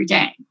rosary every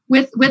day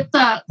with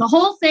the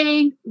whole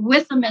thing,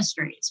 with the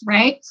mysteries,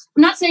 right?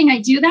 I'm not saying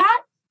I do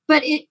that,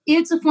 but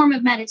it's a form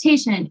of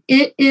meditation.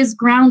 It is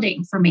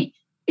grounding for me.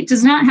 It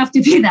does not have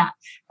to be that.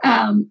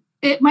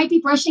 It might be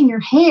brushing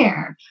your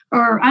hair,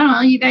 or I don't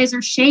know, you guys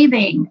are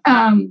shaving.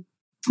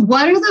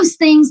 What are those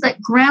things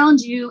that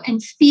ground you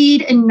and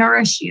feed and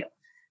nourish you?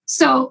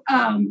 So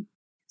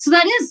So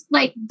that is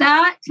like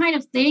that kind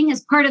of thing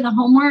is part of the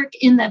homework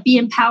in the Be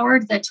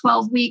Empowered, the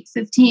 12-week,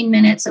 15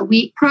 minutes a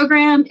week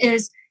program,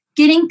 is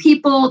getting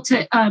people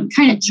to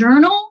kind of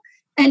journal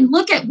and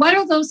look at what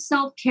are those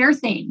self-care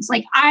things.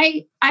 Like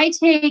I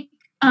take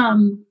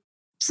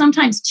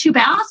sometimes 2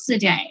 baths a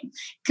day,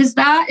 because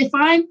that if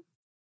I'm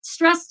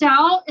stressed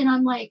out and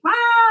I'm like,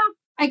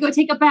 I go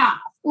take a bath,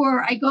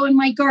 or I go in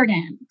my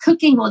garden.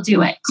 Cooking will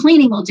do it.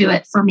 Cleaning will do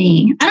it for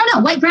me. I don't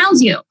know. What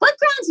grounds you? What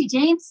grounds you,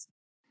 James?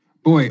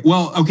 Boy,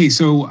 well, okay.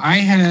 So I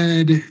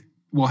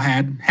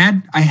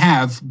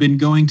have been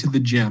going to the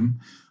gym,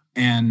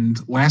 and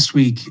last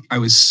week I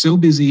was so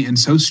busy and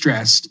so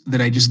stressed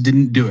that I just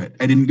didn't do it.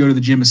 I didn't go to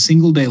the gym a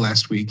single day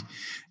last week,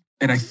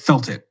 and I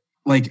felt it.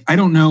 Like, I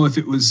don't know if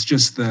it was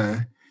just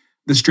the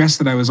stress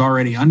that I was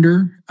already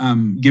under,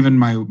 given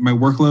my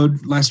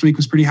workload last week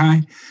was pretty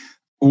high,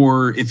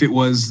 or if it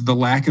was the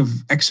lack of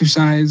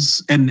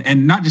exercise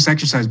and not just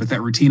exercise, but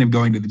that routine of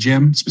going to the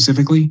gym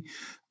specifically.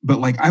 But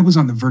like, I was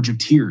on the verge of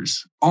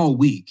tears all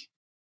week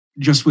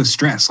just with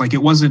stress. Like,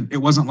 it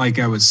wasn't like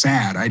I was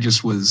sad. I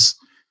just was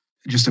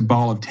just a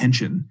ball of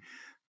tension.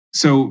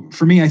 So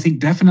for me, I think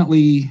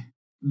definitely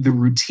the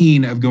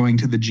routine of going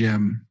to the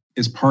gym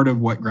is part of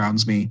what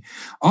grounds me.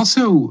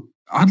 Also,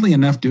 oddly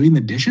enough, doing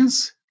the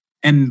dishes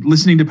and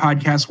listening to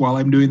podcasts while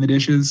I'm doing the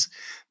dishes,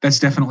 that's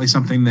definitely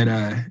something that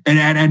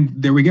and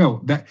there we go.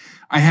 That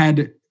I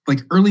had like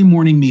early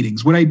morning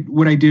meetings. What I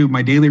do,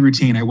 my daily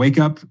routine, I wake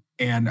up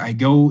and I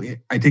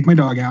take my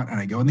dog out and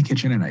I go in the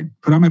kitchen and I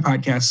put on my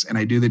podcasts and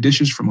I do the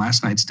dishes from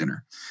last night's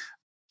dinner.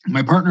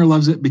 My partner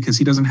loves it because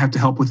he doesn't have to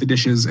help with the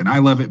dishes, and I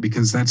love it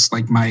because that's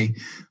like my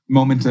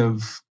moment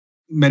of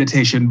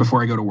meditation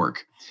before I go to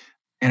work.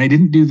 And I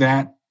didn't do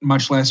that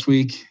much last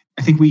week.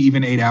 I think we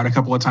even ate out a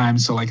couple of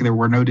times, so like there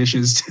were no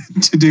dishes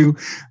to do,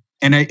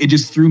 and it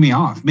just threw me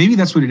off. Maybe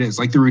that's what it is.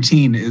 Like the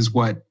routine is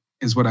what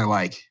I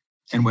like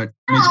and what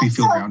makes me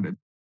feel grounded.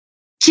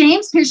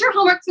 James, here's your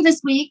homework for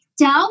this week.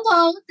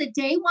 Download the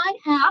Day One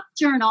app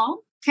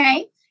journal,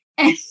 okay?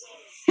 And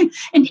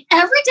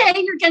every day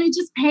you're going to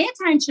just pay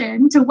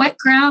attention to what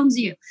grounds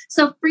you.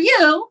 So for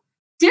you,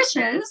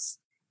 dishes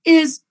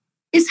is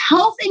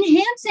health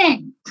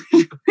enhancing.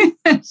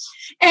 and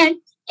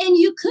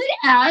you could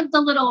add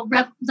the little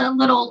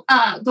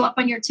go up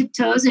on your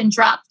tiptoes and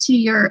drop to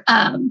your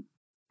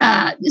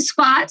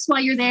squats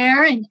while you're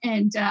there, and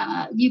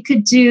you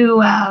could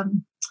do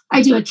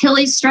I do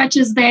Achilles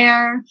stretches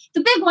there.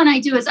 The big one I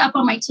do is up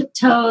on my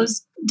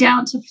tiptoes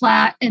down to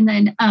flat, and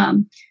then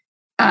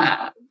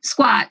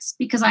squats,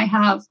 because I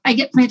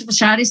get plantar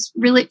fasciitis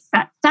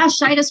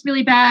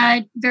really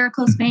bad,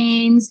 varicose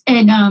veins,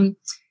 and then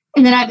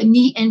I have a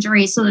knee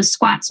injury, so the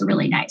squats are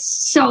really nice.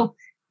 So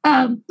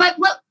what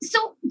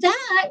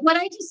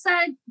I just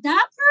said,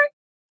 that part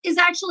is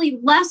actually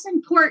less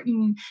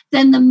important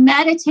than the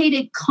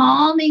meditated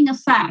calming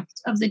effect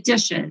of the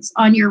dishes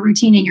on your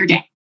routine in your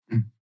day.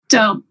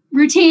 So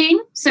routine,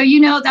 so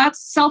that's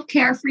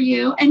self-care for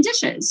you, and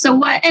dishes. So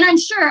what? And I'm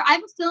sure I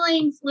have a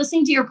feeling,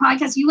 listening to your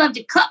podcast, you love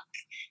to cook,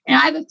 and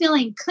I have a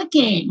feeling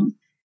cooking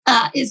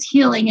is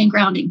healing and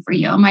grounding for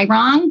you. Am I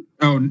wrong?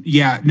 Oh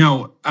yeah,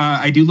 no,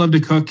 I do love to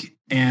cook,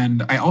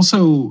 and I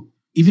also,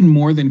 even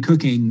more than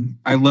cooking,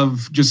 I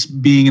love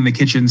just being in the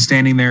kitchen,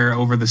 standing there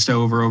over the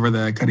stove or over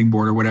the cutting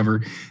board or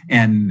whatever,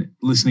 and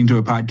listening to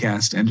a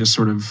podcast and just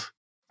sort of.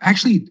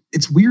 Actually,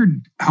 it's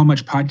weird how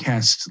much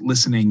podcast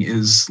listening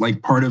is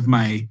like part of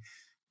my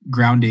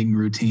grounding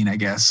routine, I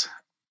guess.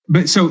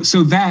 But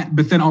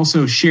but then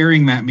also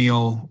sharing that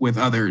meal with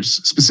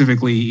others,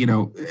 specifically,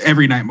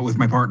 every night with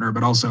my partner,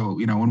 but also,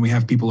 when we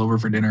have people over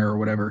for dinner or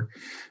whatever.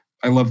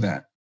 I love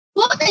that.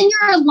 Well, and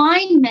your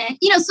alignment,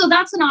 so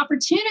that's an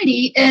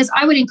opportunity. Is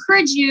I would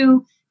encourage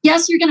you.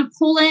 Yes, you're going to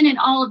pull in and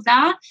all of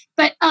that.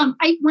 But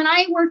when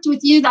I worked with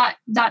you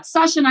that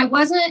session, I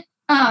wasn't.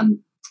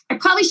 I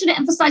probably should have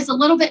emphasized a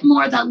little bit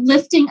more the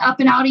lifting up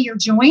and out of your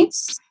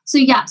joints. So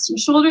yes, your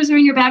shoulders are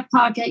in your back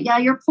pocket. Yeah,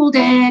 you're pulled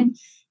in,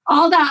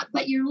 all that,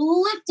 but you're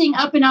lifting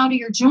up and out of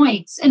your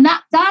joints. And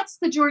that's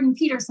the Jordan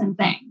Peterson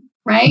thing,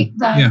 right?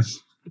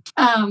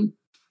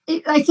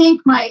 I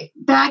think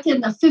back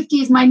in the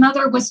 50s, my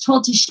mother was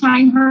told to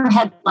shine her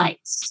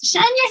headlights.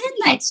 Shine your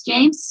headlights,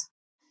 James.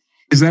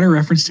 Is that a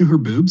reference to her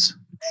boobs?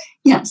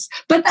 Yes,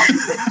 but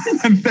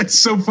that's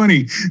so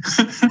funny.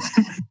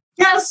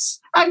 Yes,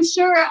 I'm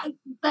sure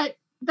that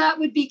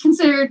would be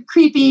considered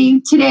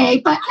creepy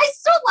today, but I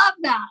still love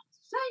that.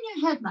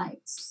 Shine your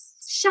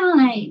headlights.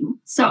 Shine.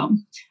 So,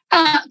 because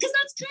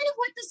that's kind of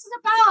what this is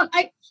about.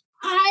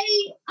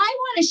 I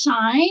want to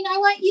shine. I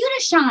want you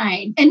to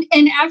shine. And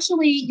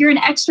actually, you're an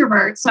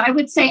extrovert, so I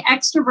would say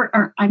extrovert.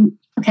 Or I'm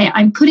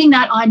putting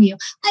that on you.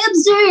 I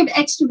observe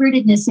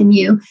extrovertedness in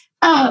you.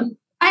 I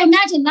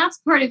imagine that's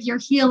part of your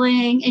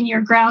healing and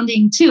your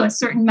grounding too. A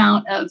certain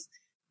amount of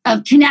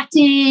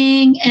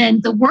connecting,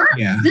 and the work.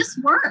 Yeah. This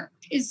work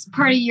is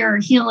part of your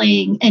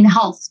healing and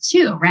health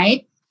too,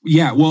 right?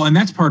 Yeah. Well, and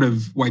that's part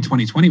of why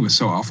 2020 was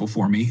so awful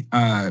for me.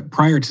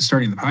 Prior to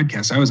starting the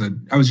podcast, I was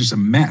just a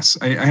mess.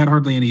 I had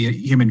hardly any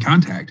human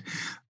contact.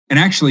 And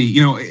actually,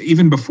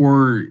 even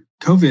before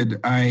COVID,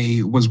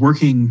 I was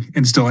working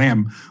and still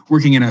am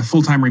working in a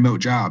full-time remote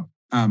job.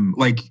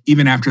 Like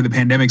even after the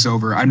pandemic's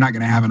over, I'm not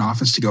going to have an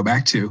office to go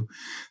back to.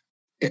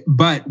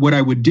 But what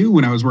I would do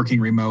when I was working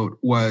remote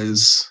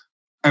was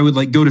I would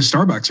like go to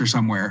Starbucks or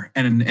somewhere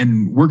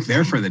and work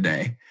there for the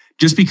day,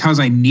 just because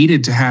I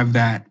needed to have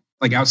that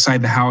like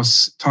outside the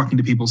house, talking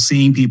to people,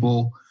 seeing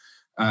people,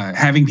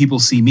 having people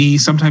see me,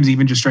 sometimes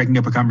even just striking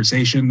up a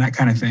conversation, that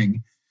kind of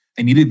thing.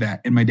 I needed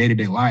that in my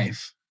day-to-day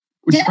life,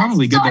 which is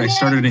probably good that I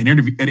started an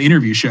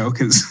interview show,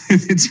 because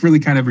it's really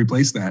kind of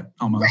replaced that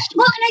almost. Right.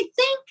 Well, and I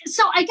think,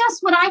 so I guess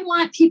what I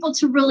want people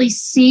to really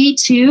see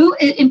too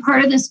in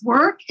part of this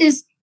work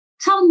is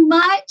how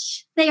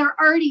much they are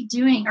already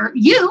doing, or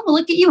you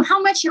look at you,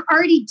 how much you're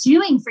already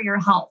doing for your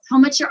health, how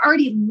much you're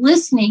already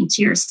listening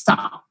to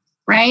yourself,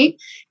 right?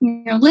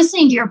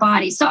 Listening to your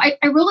body. So I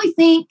really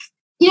think,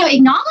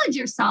 acknowledge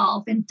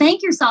yourself and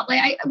thank yourself.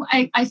 Like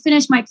I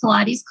finished my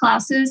Pilates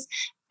classes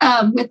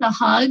with a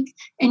hug.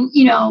 And,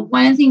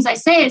 one of the things I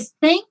say is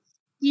thank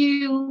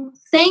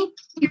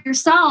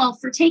yourself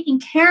for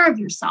taking care of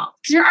yourself,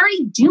 because you're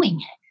already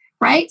doing it.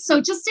 Right. So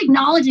just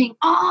acknowledging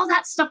all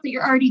that stuff that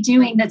you're already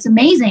doing that's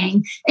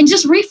amazing, and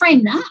just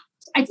reframe that.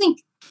 I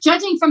think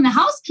judging from the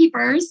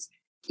housekeepers,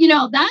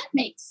 that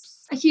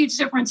makes a huge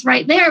difference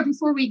right there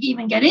before we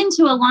even get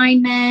into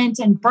alignment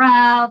and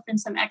breath and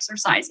some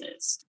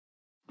exercises.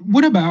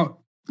 What about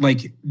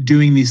like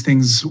doing these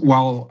things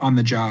while on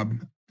the job?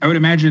 I would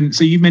imagine,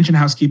 so you've mentioned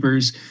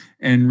housekeepers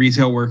and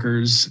retail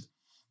workers.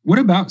 What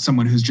about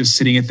someone who's just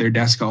sitting at their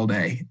desk all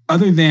day,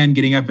 other than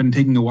getting up and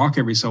taking a walk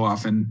every so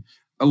often?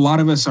 A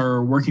lot of us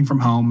are working from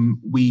home.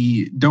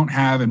 We don't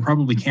have and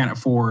probably can't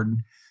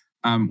afford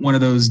one of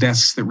those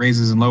desks that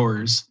raises and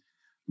lowers.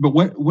 But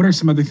what are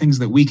some other things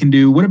that we can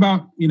do? What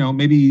about,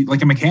 maybe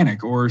like a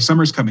mechanic, or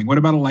summer's coming? What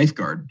about a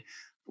lifeguard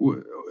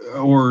or,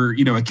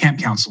 a camp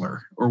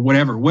counselor or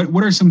whatever?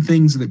 What are some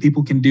things that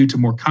people can do to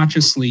more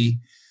consciously,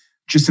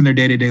 just in their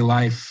day-to-day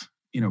life,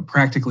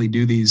 practically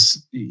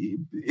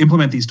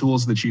implement these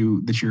tools that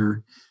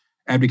you're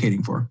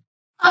advocating for?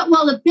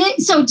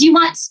 So do you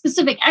want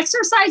specific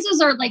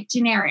exercises or like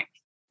generic?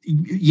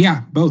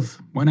 Yeah, both.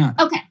 Why not?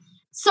 Okay.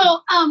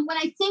 So when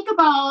I think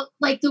about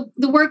like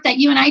the work that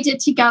you and I did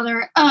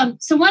together,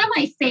 so one of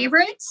my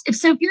favorites,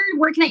 if you're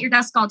working at your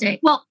desk all day,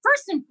 well,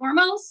 first and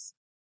foremost,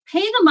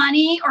 pay the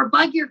money or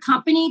bug your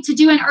company to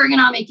do an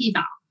ergonomic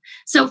eval.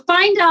 So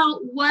find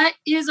out what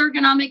is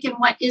ergonomic and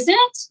what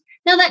isn't.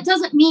 Now, that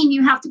doesn't mean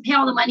you have to pay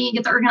all the money and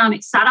get the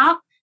ergonomic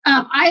setup.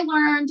 I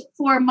learned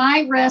for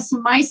my wrist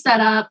and my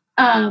setup,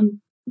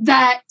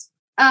 that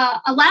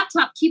a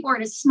laptop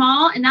keyboard is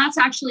small, and that's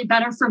actually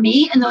better for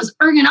me. And those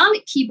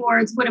ergonomic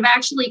keyboards would have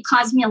actually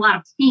caused me a lot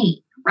of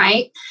pain,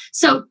 right?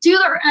 So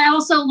I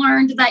also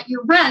learned that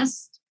your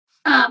wrist,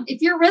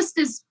 if your wrist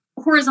is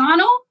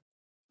horizontal,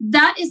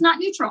 that is not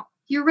neutral.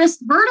 Your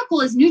wrist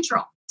vertical is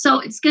neutral. So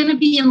it's going to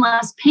be in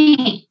less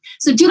pain.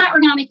 So do that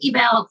ergonomic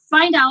eval,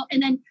 find out,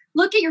 and then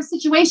look at your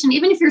situation.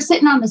 Even if you're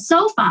sitting on the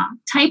sofa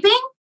typing,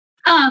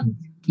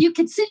 you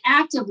could sit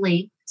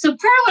actively. So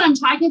part of what I'm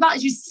talking about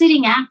is just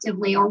sitting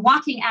actively or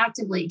walking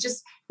actively,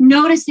 just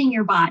noticing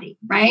your body,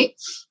 right?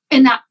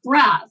 And that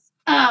breath.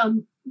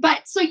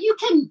 But so you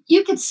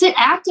could sit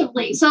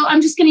actively. So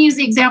I'm just going to use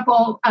the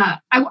example.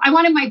 I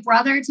wanted my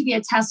brother to be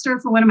a tester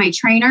for one of my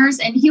trainers.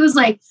 And he was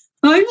like,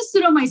 I just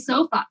sit on my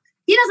sofa.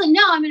 He doesn't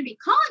know I'm going to be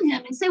calling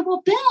him and say,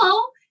 well, Bill,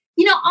 all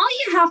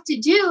you have to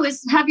do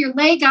is have your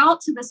leg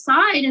out to the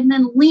side and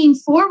then lean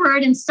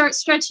forward and start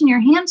stretching your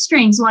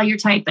hamstrings while you're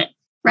typing,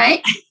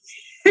 right?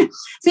 So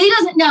he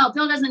doesn't know.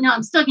 Bill doesn't know.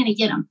 I'm still going to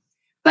get him.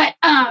 But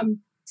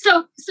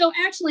so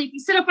actually, if you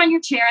sit up on your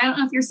chair, I don't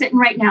know if you're sitting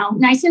right now,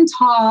 nice and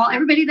tall.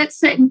 Everybody that's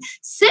sitting,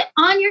 sit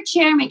on your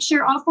chair. Make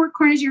sure all four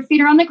corners of your feet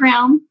are on the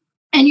ground.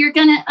 And you're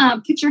going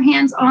to put your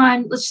hands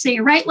on, let's just say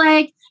your right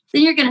leg.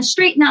 Then you're going to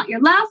straighten out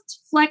your left,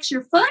 flex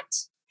your foot,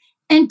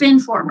 and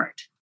bend forward.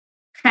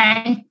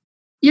 Okay.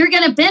 You're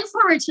going to bend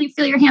forward till you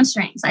feel your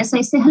hamstrings. I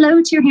say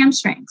hello to your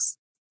hamstrings.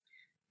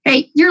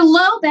 Okay. Your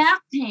low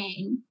back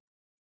pain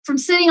from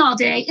sitting all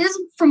day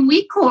is from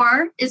weak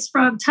core, is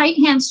from tight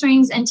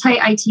hamstrings and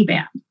tight IT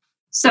band.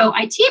 So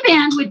IT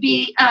band would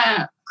be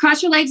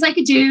cross your legs like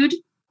a dude,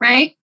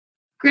 right?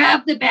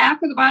 Grab the back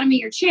or the bottom of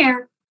your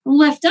chair,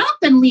 lift up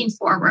and lean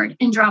forward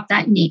and drop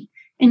that knee.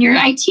 And your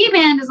IT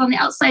band is on the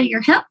outside of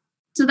your hip.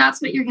 So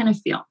that's what you're going to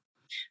feel.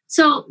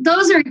 So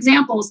those are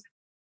examples.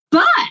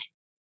 But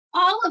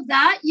all of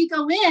that, you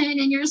go in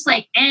and you're just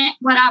like,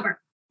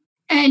 whatever.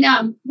 And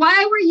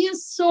why were you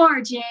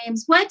sore,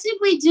 James? What did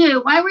we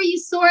do? Why were you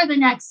sore the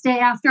next day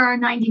after our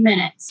 90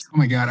 minutes? Oh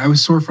my God, I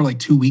was sore for like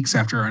 2 weeks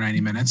after our 90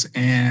 minutes.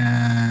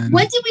 And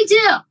what did we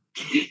do?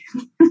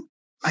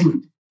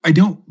 I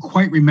don't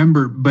quite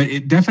remember, but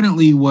it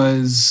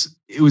was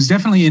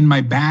definitely in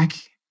my back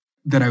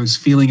that I was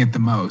feeling it the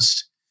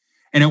most.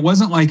 And it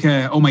wasn't like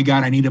oh my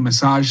God, I need a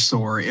massage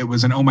sore. It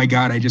was an, oh my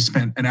God, I just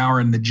spent an hour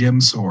in the gym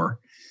sore.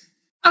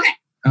 Okay.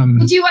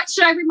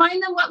 Should I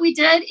remind them what we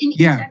did in each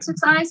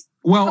exercise?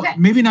 Well, Okay.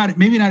 maybe not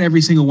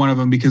every single one of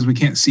them because we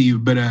can't see you,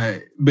 but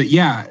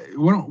yeah,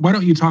 why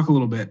don't you talk a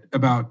little bit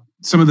about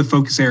some of the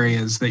focus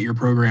areas that your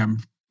program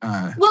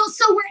Well,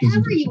 so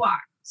wherever you are.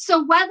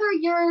 So whether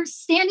you're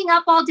standing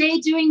up all day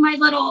doing my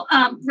little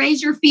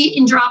raise your feet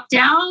and drop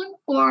down,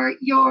 or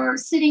you're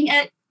sitting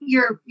at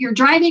you're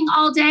driving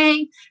all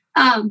day,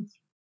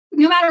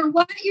 no matter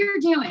what you're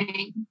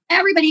doing,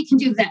 everybody can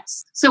do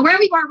this. So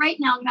wherever you are right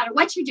now, no matter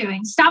what you're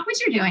doing, stop what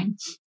you're doing.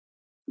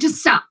 Just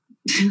stop.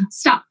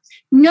 Stop.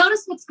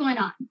 Notice what's going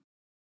on.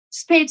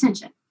 Just pay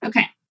attention.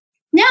 Okay.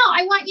 Now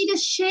I want you to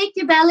shake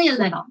your belly a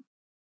little.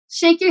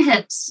 Shake your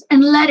hips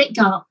and let it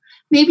go.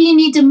 Maybe you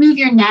need to move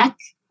your neck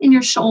and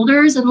your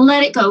shoulders and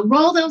let it go.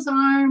 Roll those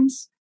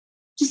arms.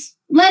 Just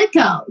let it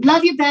go.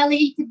 Love your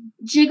belly.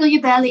 Jiggle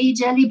your belly,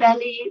 jelly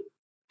belly.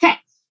 Okay.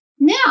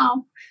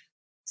 Now,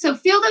 so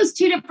feel those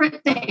two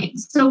different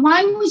things. So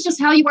one was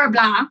just how you are,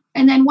 blah,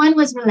 and then one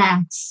was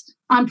relaxed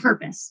on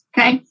purpose.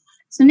 Okay.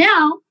 So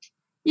now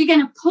you're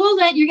going to pull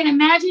it. You're going to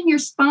imagine your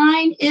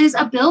spine is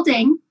a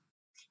building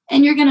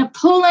and you're going to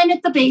pull in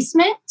at the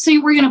basement. So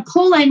we're going to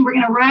pull in. We're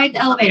going to ride the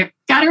elevator.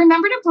 Got to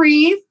remember to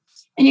breathe.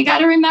 And you got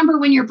to remember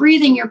when you're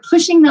breathing, you're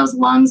pushing those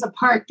lungs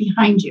apart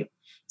behind you.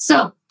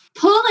 So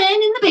pull in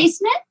the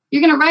basement.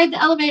 You're going to ride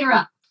the elevator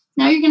up.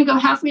 Now you're going to go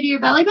halfway to your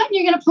belly button.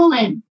 You're going to pull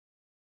in.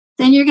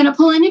 Then you're going to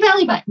pull in your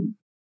belly button.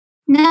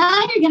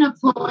 Now you're going to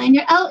pull in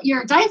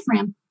your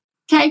diaphragm.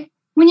 Okay.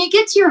 When you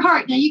get to your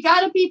heart, now you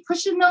got to be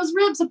pushing those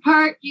ribs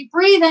apart. You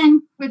breathe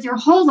in with your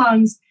whole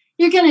lungs.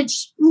 You're going to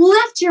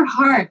lift your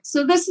heart.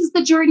 So this is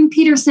the Jordan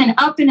Peterson,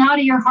 up and out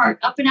of your heart,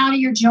 up and out of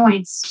your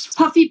joints,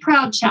 puffy,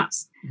 proud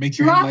chest. Make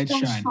your headlights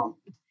shine.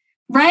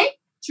 Right?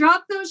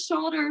 Drop those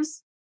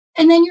shoulders.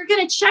 And then you're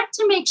going to check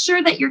to make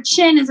sure that your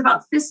chin is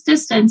about fist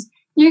distance.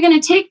 You're going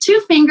to take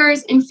 2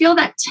 fingers and feel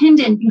that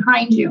tendon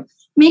behind you.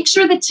 Make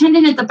sure the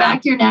tendon at the back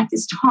of your neck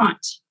is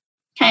taut.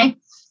 Okay?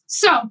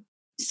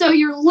 So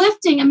you're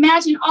lifting.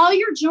 Imagine all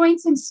your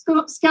joints and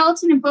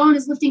skeleton and bone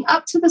is lifting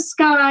up to the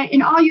sky,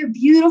 and all your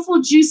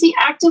beautiful, juicy,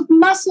 active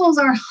muscles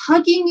are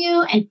hugging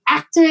you and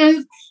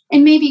active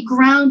and maybe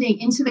grounding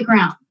into the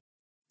ground.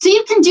 So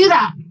you can do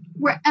that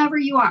wherever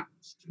you are.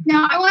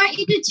 Now, I want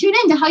you to tune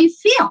into how you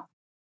feel.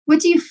 What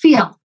do you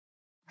feel?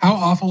 How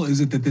awful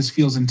is it that this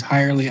feels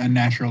entirely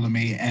unnatural to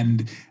me?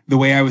 And the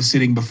way I was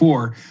sitting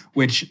before,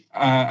 which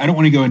I don't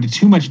want to go into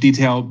too much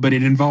detail, but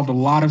it involved a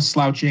lot of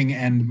slouching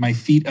and my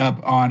feet up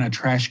on a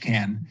trash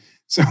can.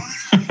 So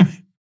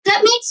that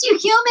makes you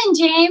human,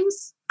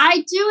 James. I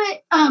do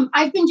it.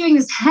 I've been doing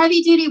this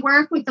heavy duty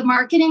work with the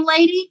marketing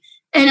lady,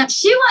 and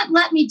she won't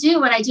let me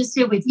do what I just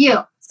did with you.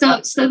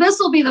 So this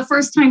will be the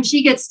first time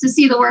she gets to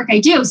see the work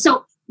I do.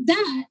 So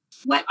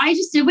what I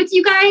just did with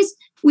you guys,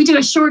 we do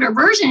a shorter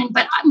version,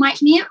 but my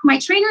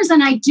trainers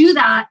and I do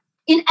that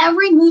in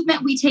every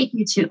movement we take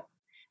you to.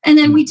 And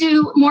then we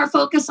do more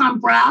focus on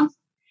breath.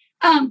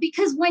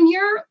 Because when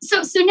you're,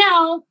 so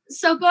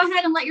go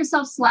ahead and let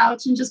yourself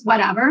slouch and just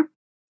whatever.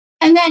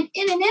 And then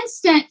in an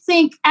instant,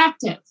 think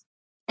active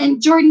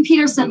and Jordan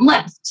Peterson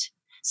lift.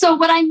 So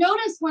what I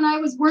noticed when I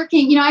was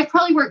working, I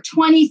probably worked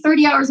 20,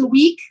 30 hours a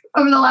week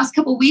over the last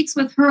couple of weeks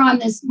with her on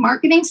this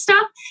marketing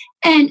stuff.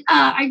 And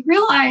I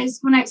realized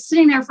when I was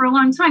sitting there for a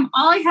long time,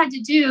 all I had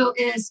to do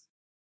is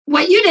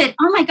what you did.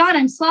 Oh my God,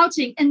 I'm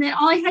slouching. And then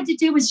all I had to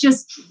do was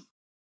just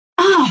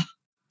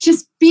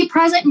be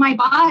present in my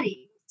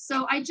body.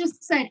 So I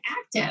just said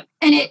active,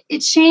 and it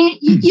changed.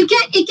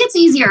 It gets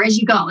easier as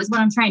you go, is what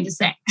I'm trying to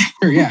say.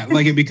 Sure, yeah.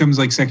 Like it becomes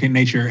like second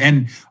nature.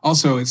 And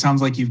also it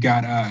sounds like you've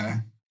got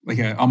like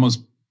a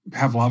almost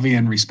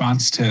Pavlovian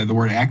response to the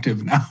word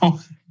active now,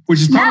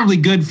 which is probably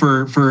good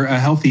for a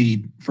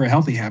healthy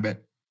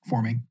habit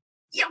forming.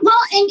 Yeah, well,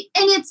 and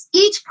it's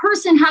each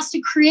person has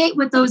to create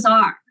what those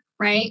are,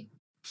 right?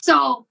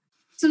 So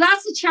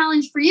that's the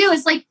challenge for you.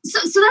 Is like so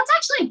that's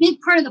actually a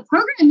big part of the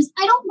program. Is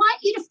I don't want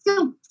you to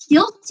feel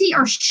guilty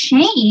or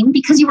shame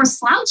because you were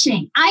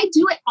slouching. I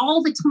do it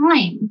all the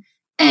time,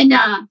 and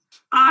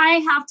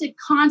I have to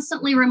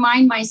constantly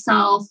remind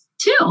myself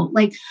too,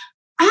 like,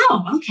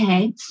 oh,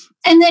 okay.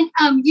 And then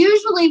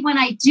usually when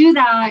I do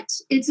that,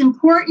 it's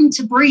important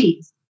to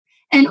breathe.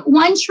 And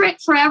one trick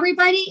for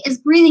everybody is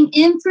breathing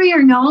in through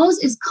your nose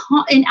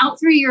and out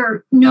through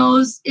your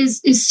nose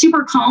is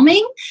super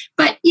calming.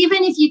 But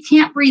even if you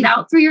can't breathe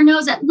out through your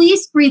nose, at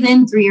least breathe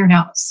in through your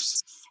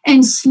nose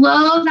and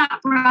slow that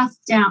breath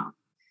down.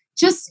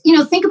 Just,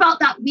 think about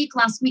that week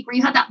last week where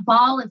you had that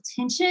ball of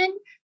tension.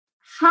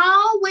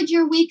 How would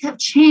your week have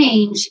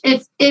changed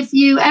if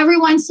you, every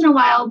once in a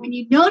while, when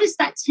you notice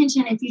that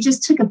tension, if you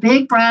just took a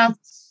big breath,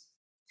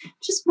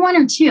 just 1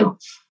 or 2,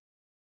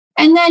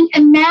 and then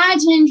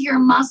imagined your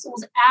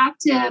muscles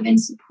active and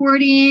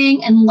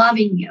supporting and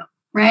loving you,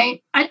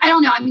 right? I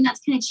don't know. I mean, that's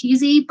kind of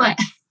cheesy, but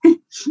I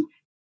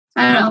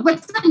don't know.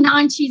 What's the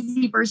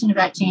non-cheesy version of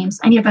that, James?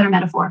 I need a better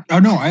metaphor. Oh,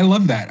 no, I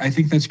love that. I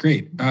think that's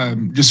great.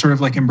 Just sort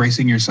of like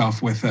embracing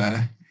yourself with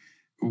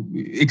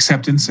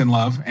acceptance and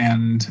love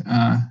and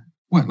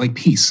like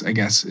peace, I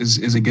guess,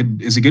 is a good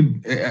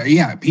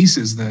peace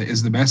is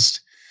the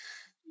best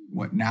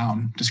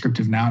noun,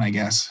 descriptive noun, I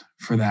guess,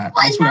 for that.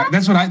 Well,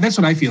 That's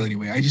what I feel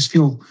anyway. I just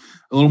feel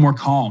a little more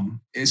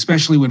calm,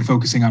 especially when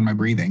focusing on my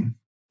breathing.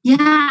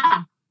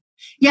 Yeah.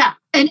 Yeah.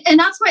 And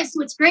that's why, so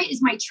what's great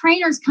is my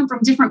trainers come from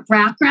different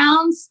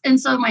backgrounds. And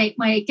so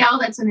my gal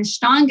that's an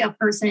Ashtanga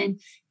person,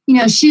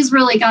 she's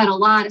really got a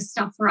lot of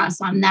stuff for us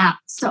on that.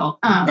 So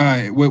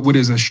what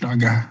is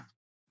Ashtanga?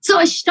 So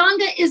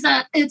Ashtanga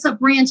it's a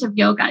branch of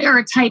yoga, or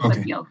a type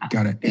of yoga.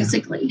 Got it.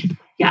 Basically.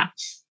 Yeah.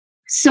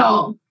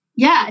 So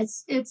yeah,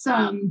 it's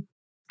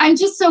I'm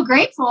just so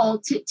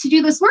grateful to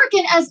do this work.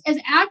 And as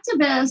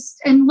activists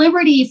and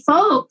liberty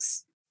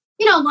folks,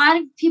 a lot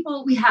of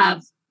people, we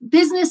have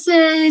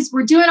businesses,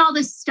 we're doing all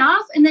this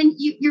stuff, and then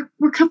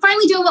we're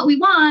finally doing what we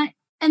want,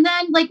 and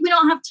then we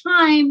don't have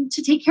time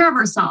to take care of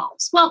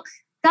ourselves. Well,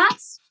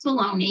 that's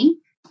baloney.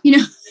 You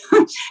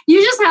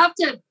just have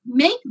to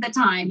make the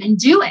time and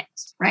do it,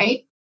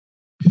 right?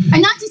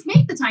 And not just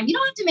make the time. You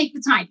don't have to make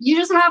the time. You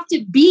just have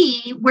to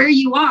be where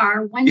you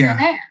are when you're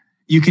there.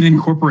 You can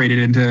incorporate it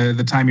into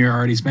the time you're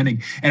already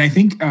spending. And I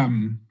think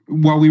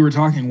while we were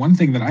talking, one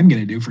thing that I'm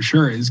going to do for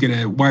sure is get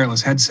a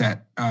wireless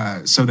headset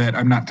so that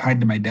I'm not tied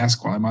to my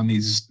desk while I'm on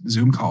these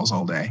Zoom calls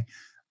all day.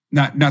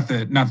 Not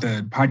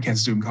the podcast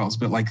Zoom calls,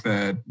 but like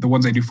the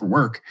ones I do for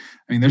work.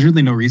 I mean, there's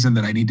really no reason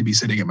that I need to be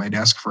sitting at my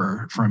desk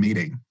for a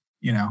meeting,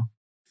 No.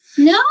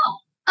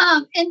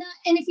 And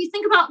if you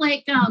think about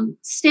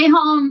stay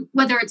home,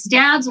 whether it's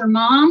dads or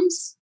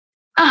moms,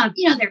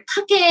 they're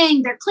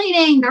cooking, they're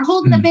cleaning, they're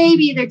holding the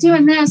baby, they're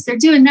doing this, they're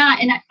doing that.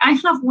 And I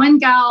have one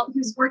gal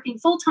who's working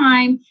full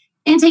time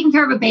and taking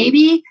care of a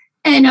baby.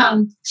 And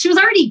she was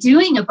already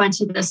doing a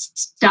bunch of this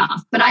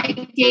stuff, but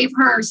I gave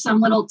her some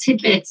little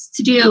tidbits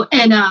to do.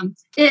 And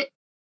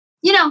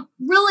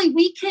really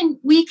we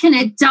can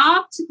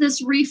adopt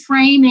this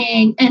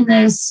reframing and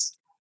this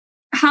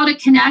how to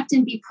connect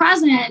and be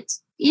present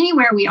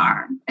anywhere we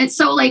are. And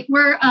so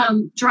we're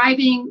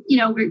driving,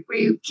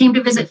 we came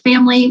to visit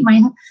family.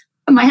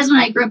 My husband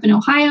and I grew up in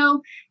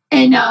Ohio.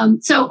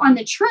 And so on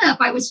the trip,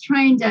 I was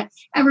trying to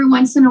every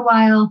once in a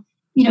while,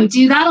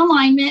 do that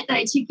alignment that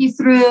I took you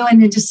through,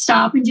 and then just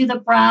stop and do the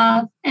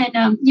breath. And,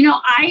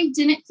 I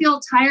didn't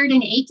feel tired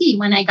and achy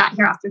when I got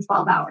here after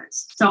 12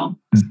 hours. So,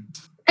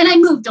 and I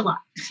moved a lot.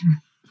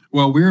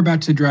 Well, we're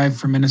about to drive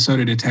from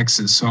Minnesota to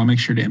Texas, so I'll make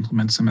sure to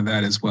implement some of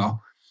that as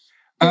well.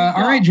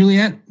 All right,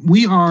 Juliet,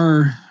 we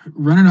are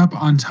running up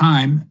on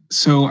time,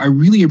 so I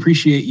really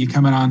appreciate you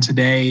coming on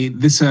today.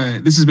 This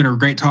has been a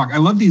great talk. I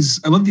love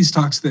these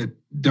talks that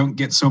don't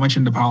get so much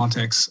into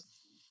politics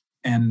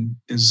and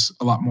is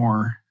a lot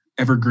more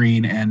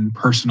evergreen and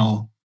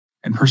personal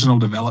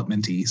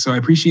development-y. So I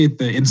appreciate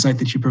the insight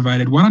that you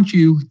provided. Why don't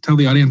you tell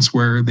the audience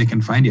where they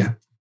can find you?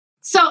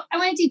 So I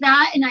want to do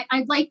that, and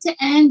I'd like to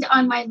end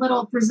on my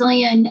little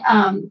Brazilian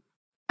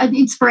an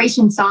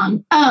inspiration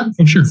song.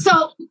 Sure.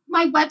 So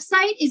my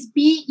website is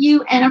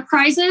BU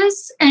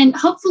Enterprises, and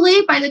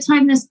hopefully by the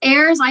time this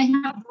airs, I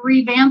have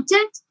revamped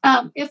it.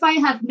 If I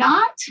have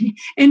not,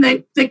 and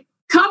the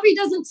copy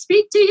doesn't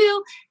speak to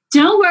you,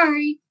 don't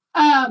worry.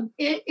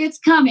 It's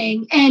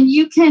coming, and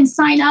you can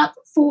sign up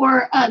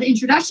for the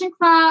introduction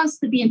class,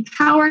 the Be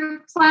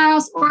Empowered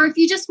class, or if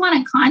you just want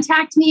to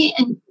contact me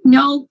and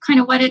know kind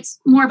of what it's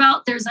more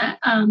about, there's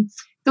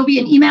there'll be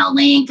an email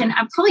link, and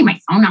probably my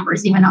phone number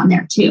is even on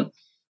there too.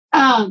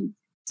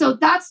 So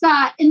that's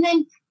that. And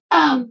then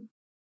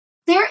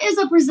there is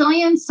a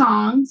Brazilian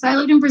song. So I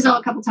lived in Brazil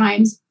a couple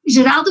times,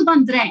 Geraldo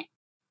Vandré,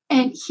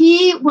 and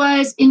he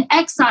was in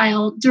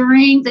exile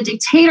during the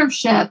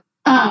dictatorship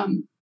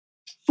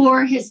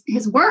for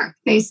his work,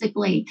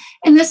 basically.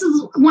 And this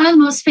is one of the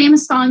most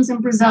famous songs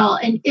in Brazil,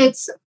 and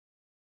it's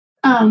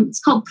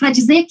called Pra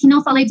Dizer Que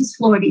Não Falei dos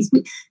Flores,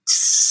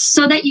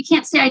 so that you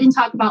can't say I didn't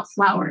talk about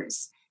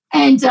flowers.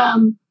 And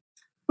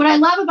what I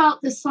love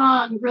about this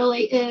song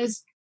really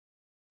is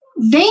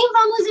Vem,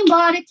 vamos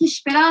embora, que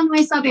esperar não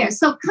é saber.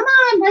 So come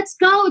on, let's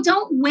go.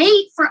 Don't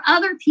wait for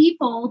other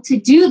people to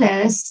do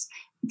this.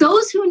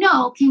 Those who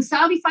know, quem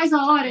sabe faz a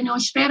hora, não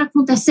espera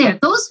acontecer.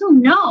 Those who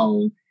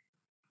know,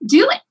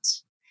 do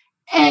it.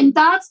 And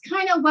that's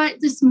kind of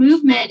what this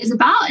movement is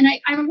about. And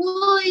I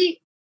really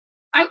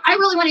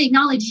want to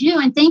acknowledge you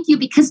and thank you,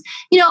 because,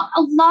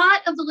 a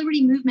lot of the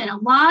liberty movement, a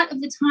lot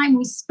of the time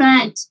we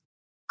spent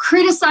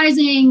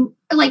criticizing,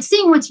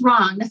 seeing what's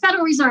wrong, the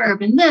Federal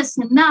Reserve and this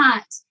and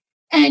that.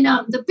 And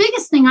the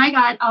biggest thing I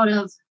got out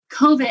of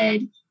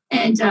COVID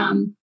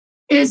and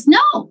is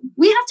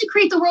we have to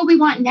create the world we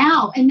want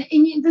now. And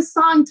this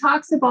song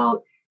talks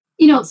about,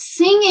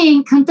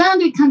 singing,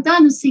 cantando e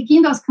cantando,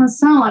 seguindo as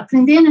canções,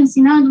 aprendendo,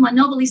 ensinando uma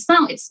nova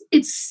lição.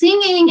 It's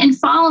singing and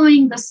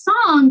following the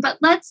song, but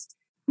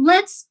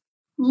let's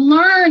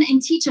learn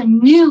and teach a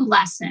new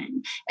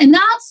lesson. And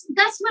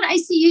that's what I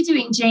see you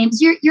doing,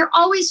 James. You're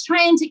always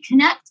trying to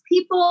connect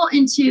people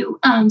and to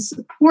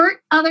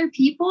support other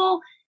people.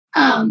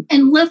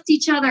 And lift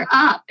each other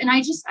up. And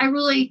I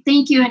really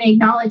thank you and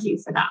acknowledge you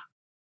for that.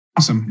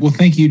 Awesome. Well,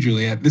 thank you,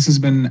 Juliet. This has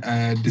been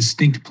a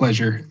distinct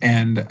pleasure,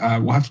 and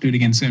we'll have to do it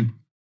again soon.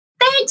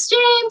 Thanks,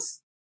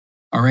 James.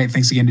 All right,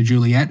 thanks again to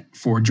Juliet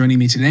for joining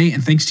me today,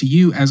 and thanks to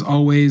you, as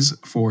always,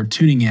 for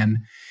tuning in.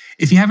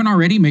 If you haven't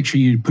already, make sure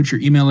you put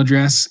your email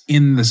address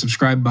in the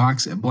subscribe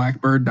box at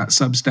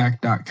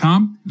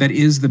blackbird.substack.com. That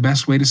is the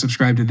best way to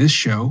subscribe to this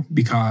show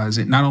because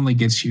it not only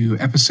gets you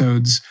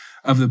episodes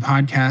of the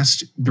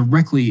podcast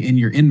directly in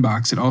your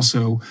inbox, it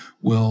also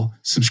will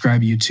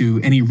subscribe you to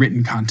any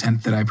written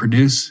content that I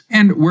produce.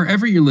 And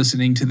wherever you're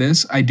listening to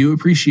this, I do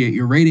appreciate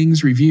your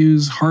ratings,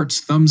 reviews, hearts,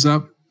 thumbs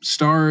up,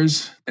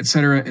 stars,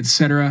 etc.,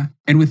 etc.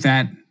 And with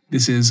that,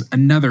 this is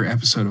another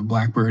episode of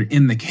Blackbird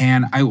in the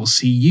can. I will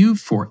see you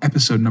for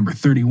episode number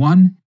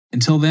 31.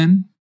 Until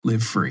then,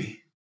 live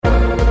free.